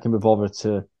Twitter, when I can be bothered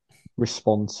to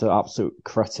respond to absolute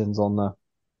cretins on there.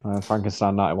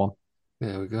 Frankenstein91.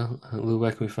 There we go. Lou,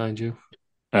 where can we find you?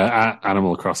 At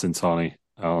Animal Crossing Tony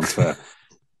on Twitter.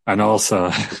 And also,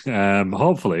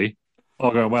 hopefully,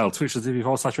 all going well,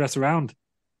 twitch.tv/RestAround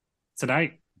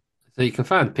tonight. So you can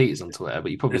find Peter's on Twitter,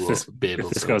 but you probably won't be able to.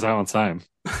 If this goes out on time.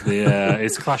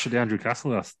 It's Clash at the Andrew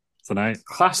Castle tonight.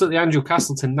 Clash at the Andrew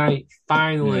Castle tonight.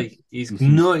 Finally. He's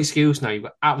no excuse now. You've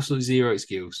got absolutely zero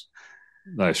excuse.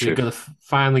 That's true. You're going to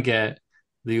finally get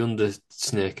the Under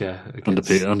Snaker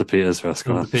against... Under Peters first.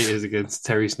 Under Peters against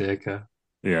Terry Snaker.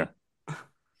 Yeah.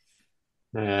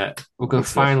 We're going to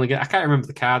finally get... I can't remember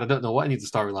the card. I don't know what any of the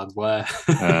storylines were.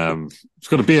 It's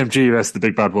got a BMG versus the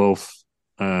Big Bad Wolf.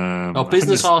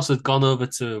 Business Horse had gone over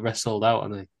to Rest Sold Out,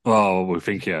 hasn't he? Oh, we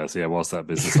think he has. Yeah, what's that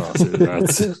Business Horse?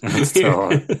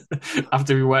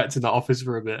 After we worked in that office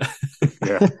for a bit.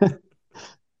 Yeah.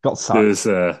 Got sacked.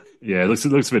 It looks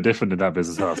a bit different in that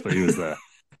Business Horse, but he was there.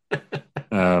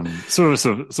 Some of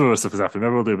the stuff is happening.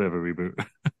 Maybe we'll do a bit of a reboot,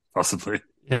 possibly.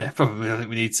 Yeah, probably. I think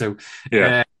we need to.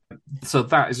 Yeah. So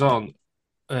that is on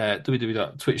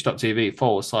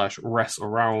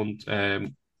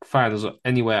www.twitch.tv/RestAround. Find us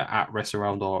anywhere at Rest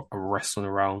Around or Wrestling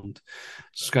Around.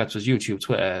 Subscribe to us, YouTube,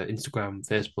 Twitter, Instagram,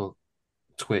 Facebook,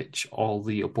 Twitch, all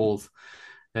the above.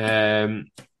 You can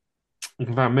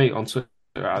find me on Twitter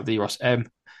at TheRossM.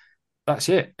 That's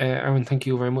it. Aaron, thank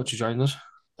you very much for joining us.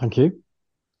 Thank you.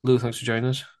 Lou, thanks for joining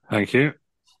us. Thank you.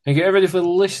 Thank you, everybody, for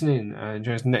listening. And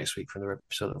join us next week for another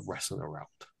episode of Wrestling Around.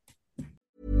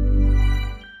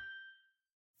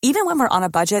 Even when we're on a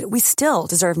budget, we still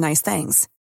deserve nice things.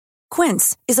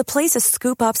 Quince is a place to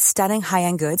scoop up stunning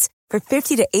high-end goods for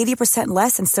 50 to 80%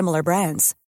 less than similar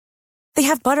brands. They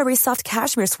have buttery soft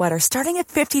cashmere sweaters starting at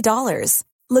 $50,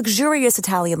 luxurious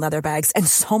Italian leather bags, and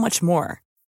so much more.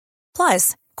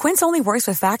 Plus, Quince only works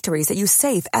with factories that use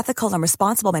safe, ethical, and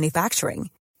responsible manufacturing.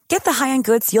 Get the high-end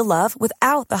goods you'll love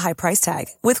without the high price tag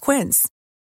with Quince.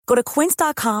 Go to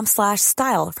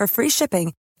quince.com/style for free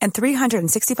shipping and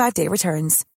 365-day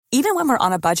returns. Even when we're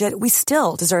on a budget, we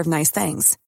still deserve nice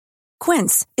things.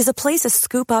 Quince is a place to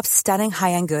scoop up stunning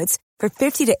high-end goods for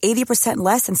 50 to 80%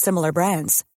 less than similar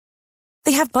brands.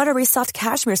 They have buttery soft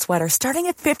cashmere sweaters starting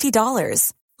at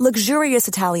 $50, luxurious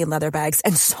Italian leather bags,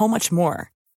 and so much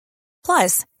more.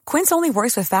 Plus, Quince only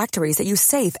works with factories that use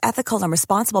safe, ethical, and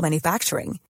responsible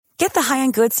manufacturing. Get the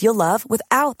high-end goods you'll love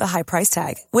without the high price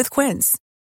tag with Quince.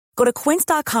 Go to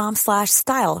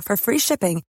quince.com/style for free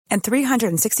shipping and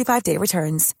 365-day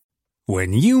returns.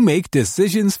 When you make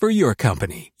decisions for your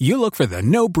company, you look for the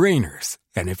no-brainers.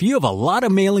 And if you have a lot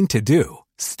of mailing to do,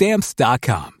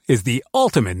 Stamps.com is the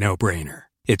ultimate no-brainer.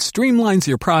 It streamlines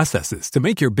your processes to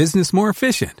make your business more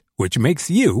efficient, which makes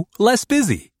you less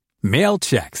busy. Mail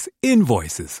checks,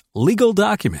 invoices, legal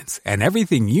documents, and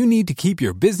everything you need to keep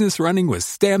your business running with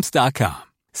Stamps.com.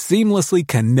 Seamlessly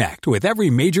connect with every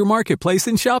major marketplace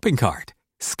and shopping cart.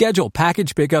 Schedule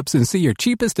package pickups and see your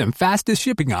cheapest and fastest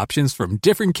shipping options from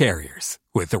different carriers,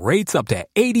 with rates up to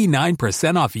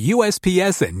 89% off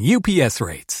USPS and UPS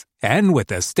rates. And with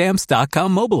the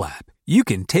Stamps.com mobile app, you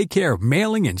can take care of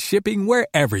mailing and shipping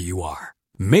wherever you are.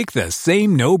 Make the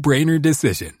same no-brainer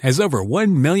decision as over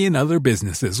 1 million other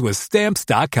businesses with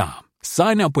Stamps.com.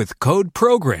 Sign up with code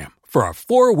PROGRAM for a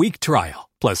 4-week trial,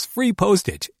 plus free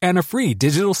postage and a free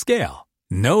digital scale.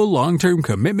 No long-term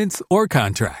commitments or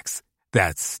contracts.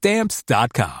 That's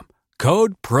Stamps.com.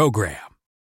 Code PROGRAM.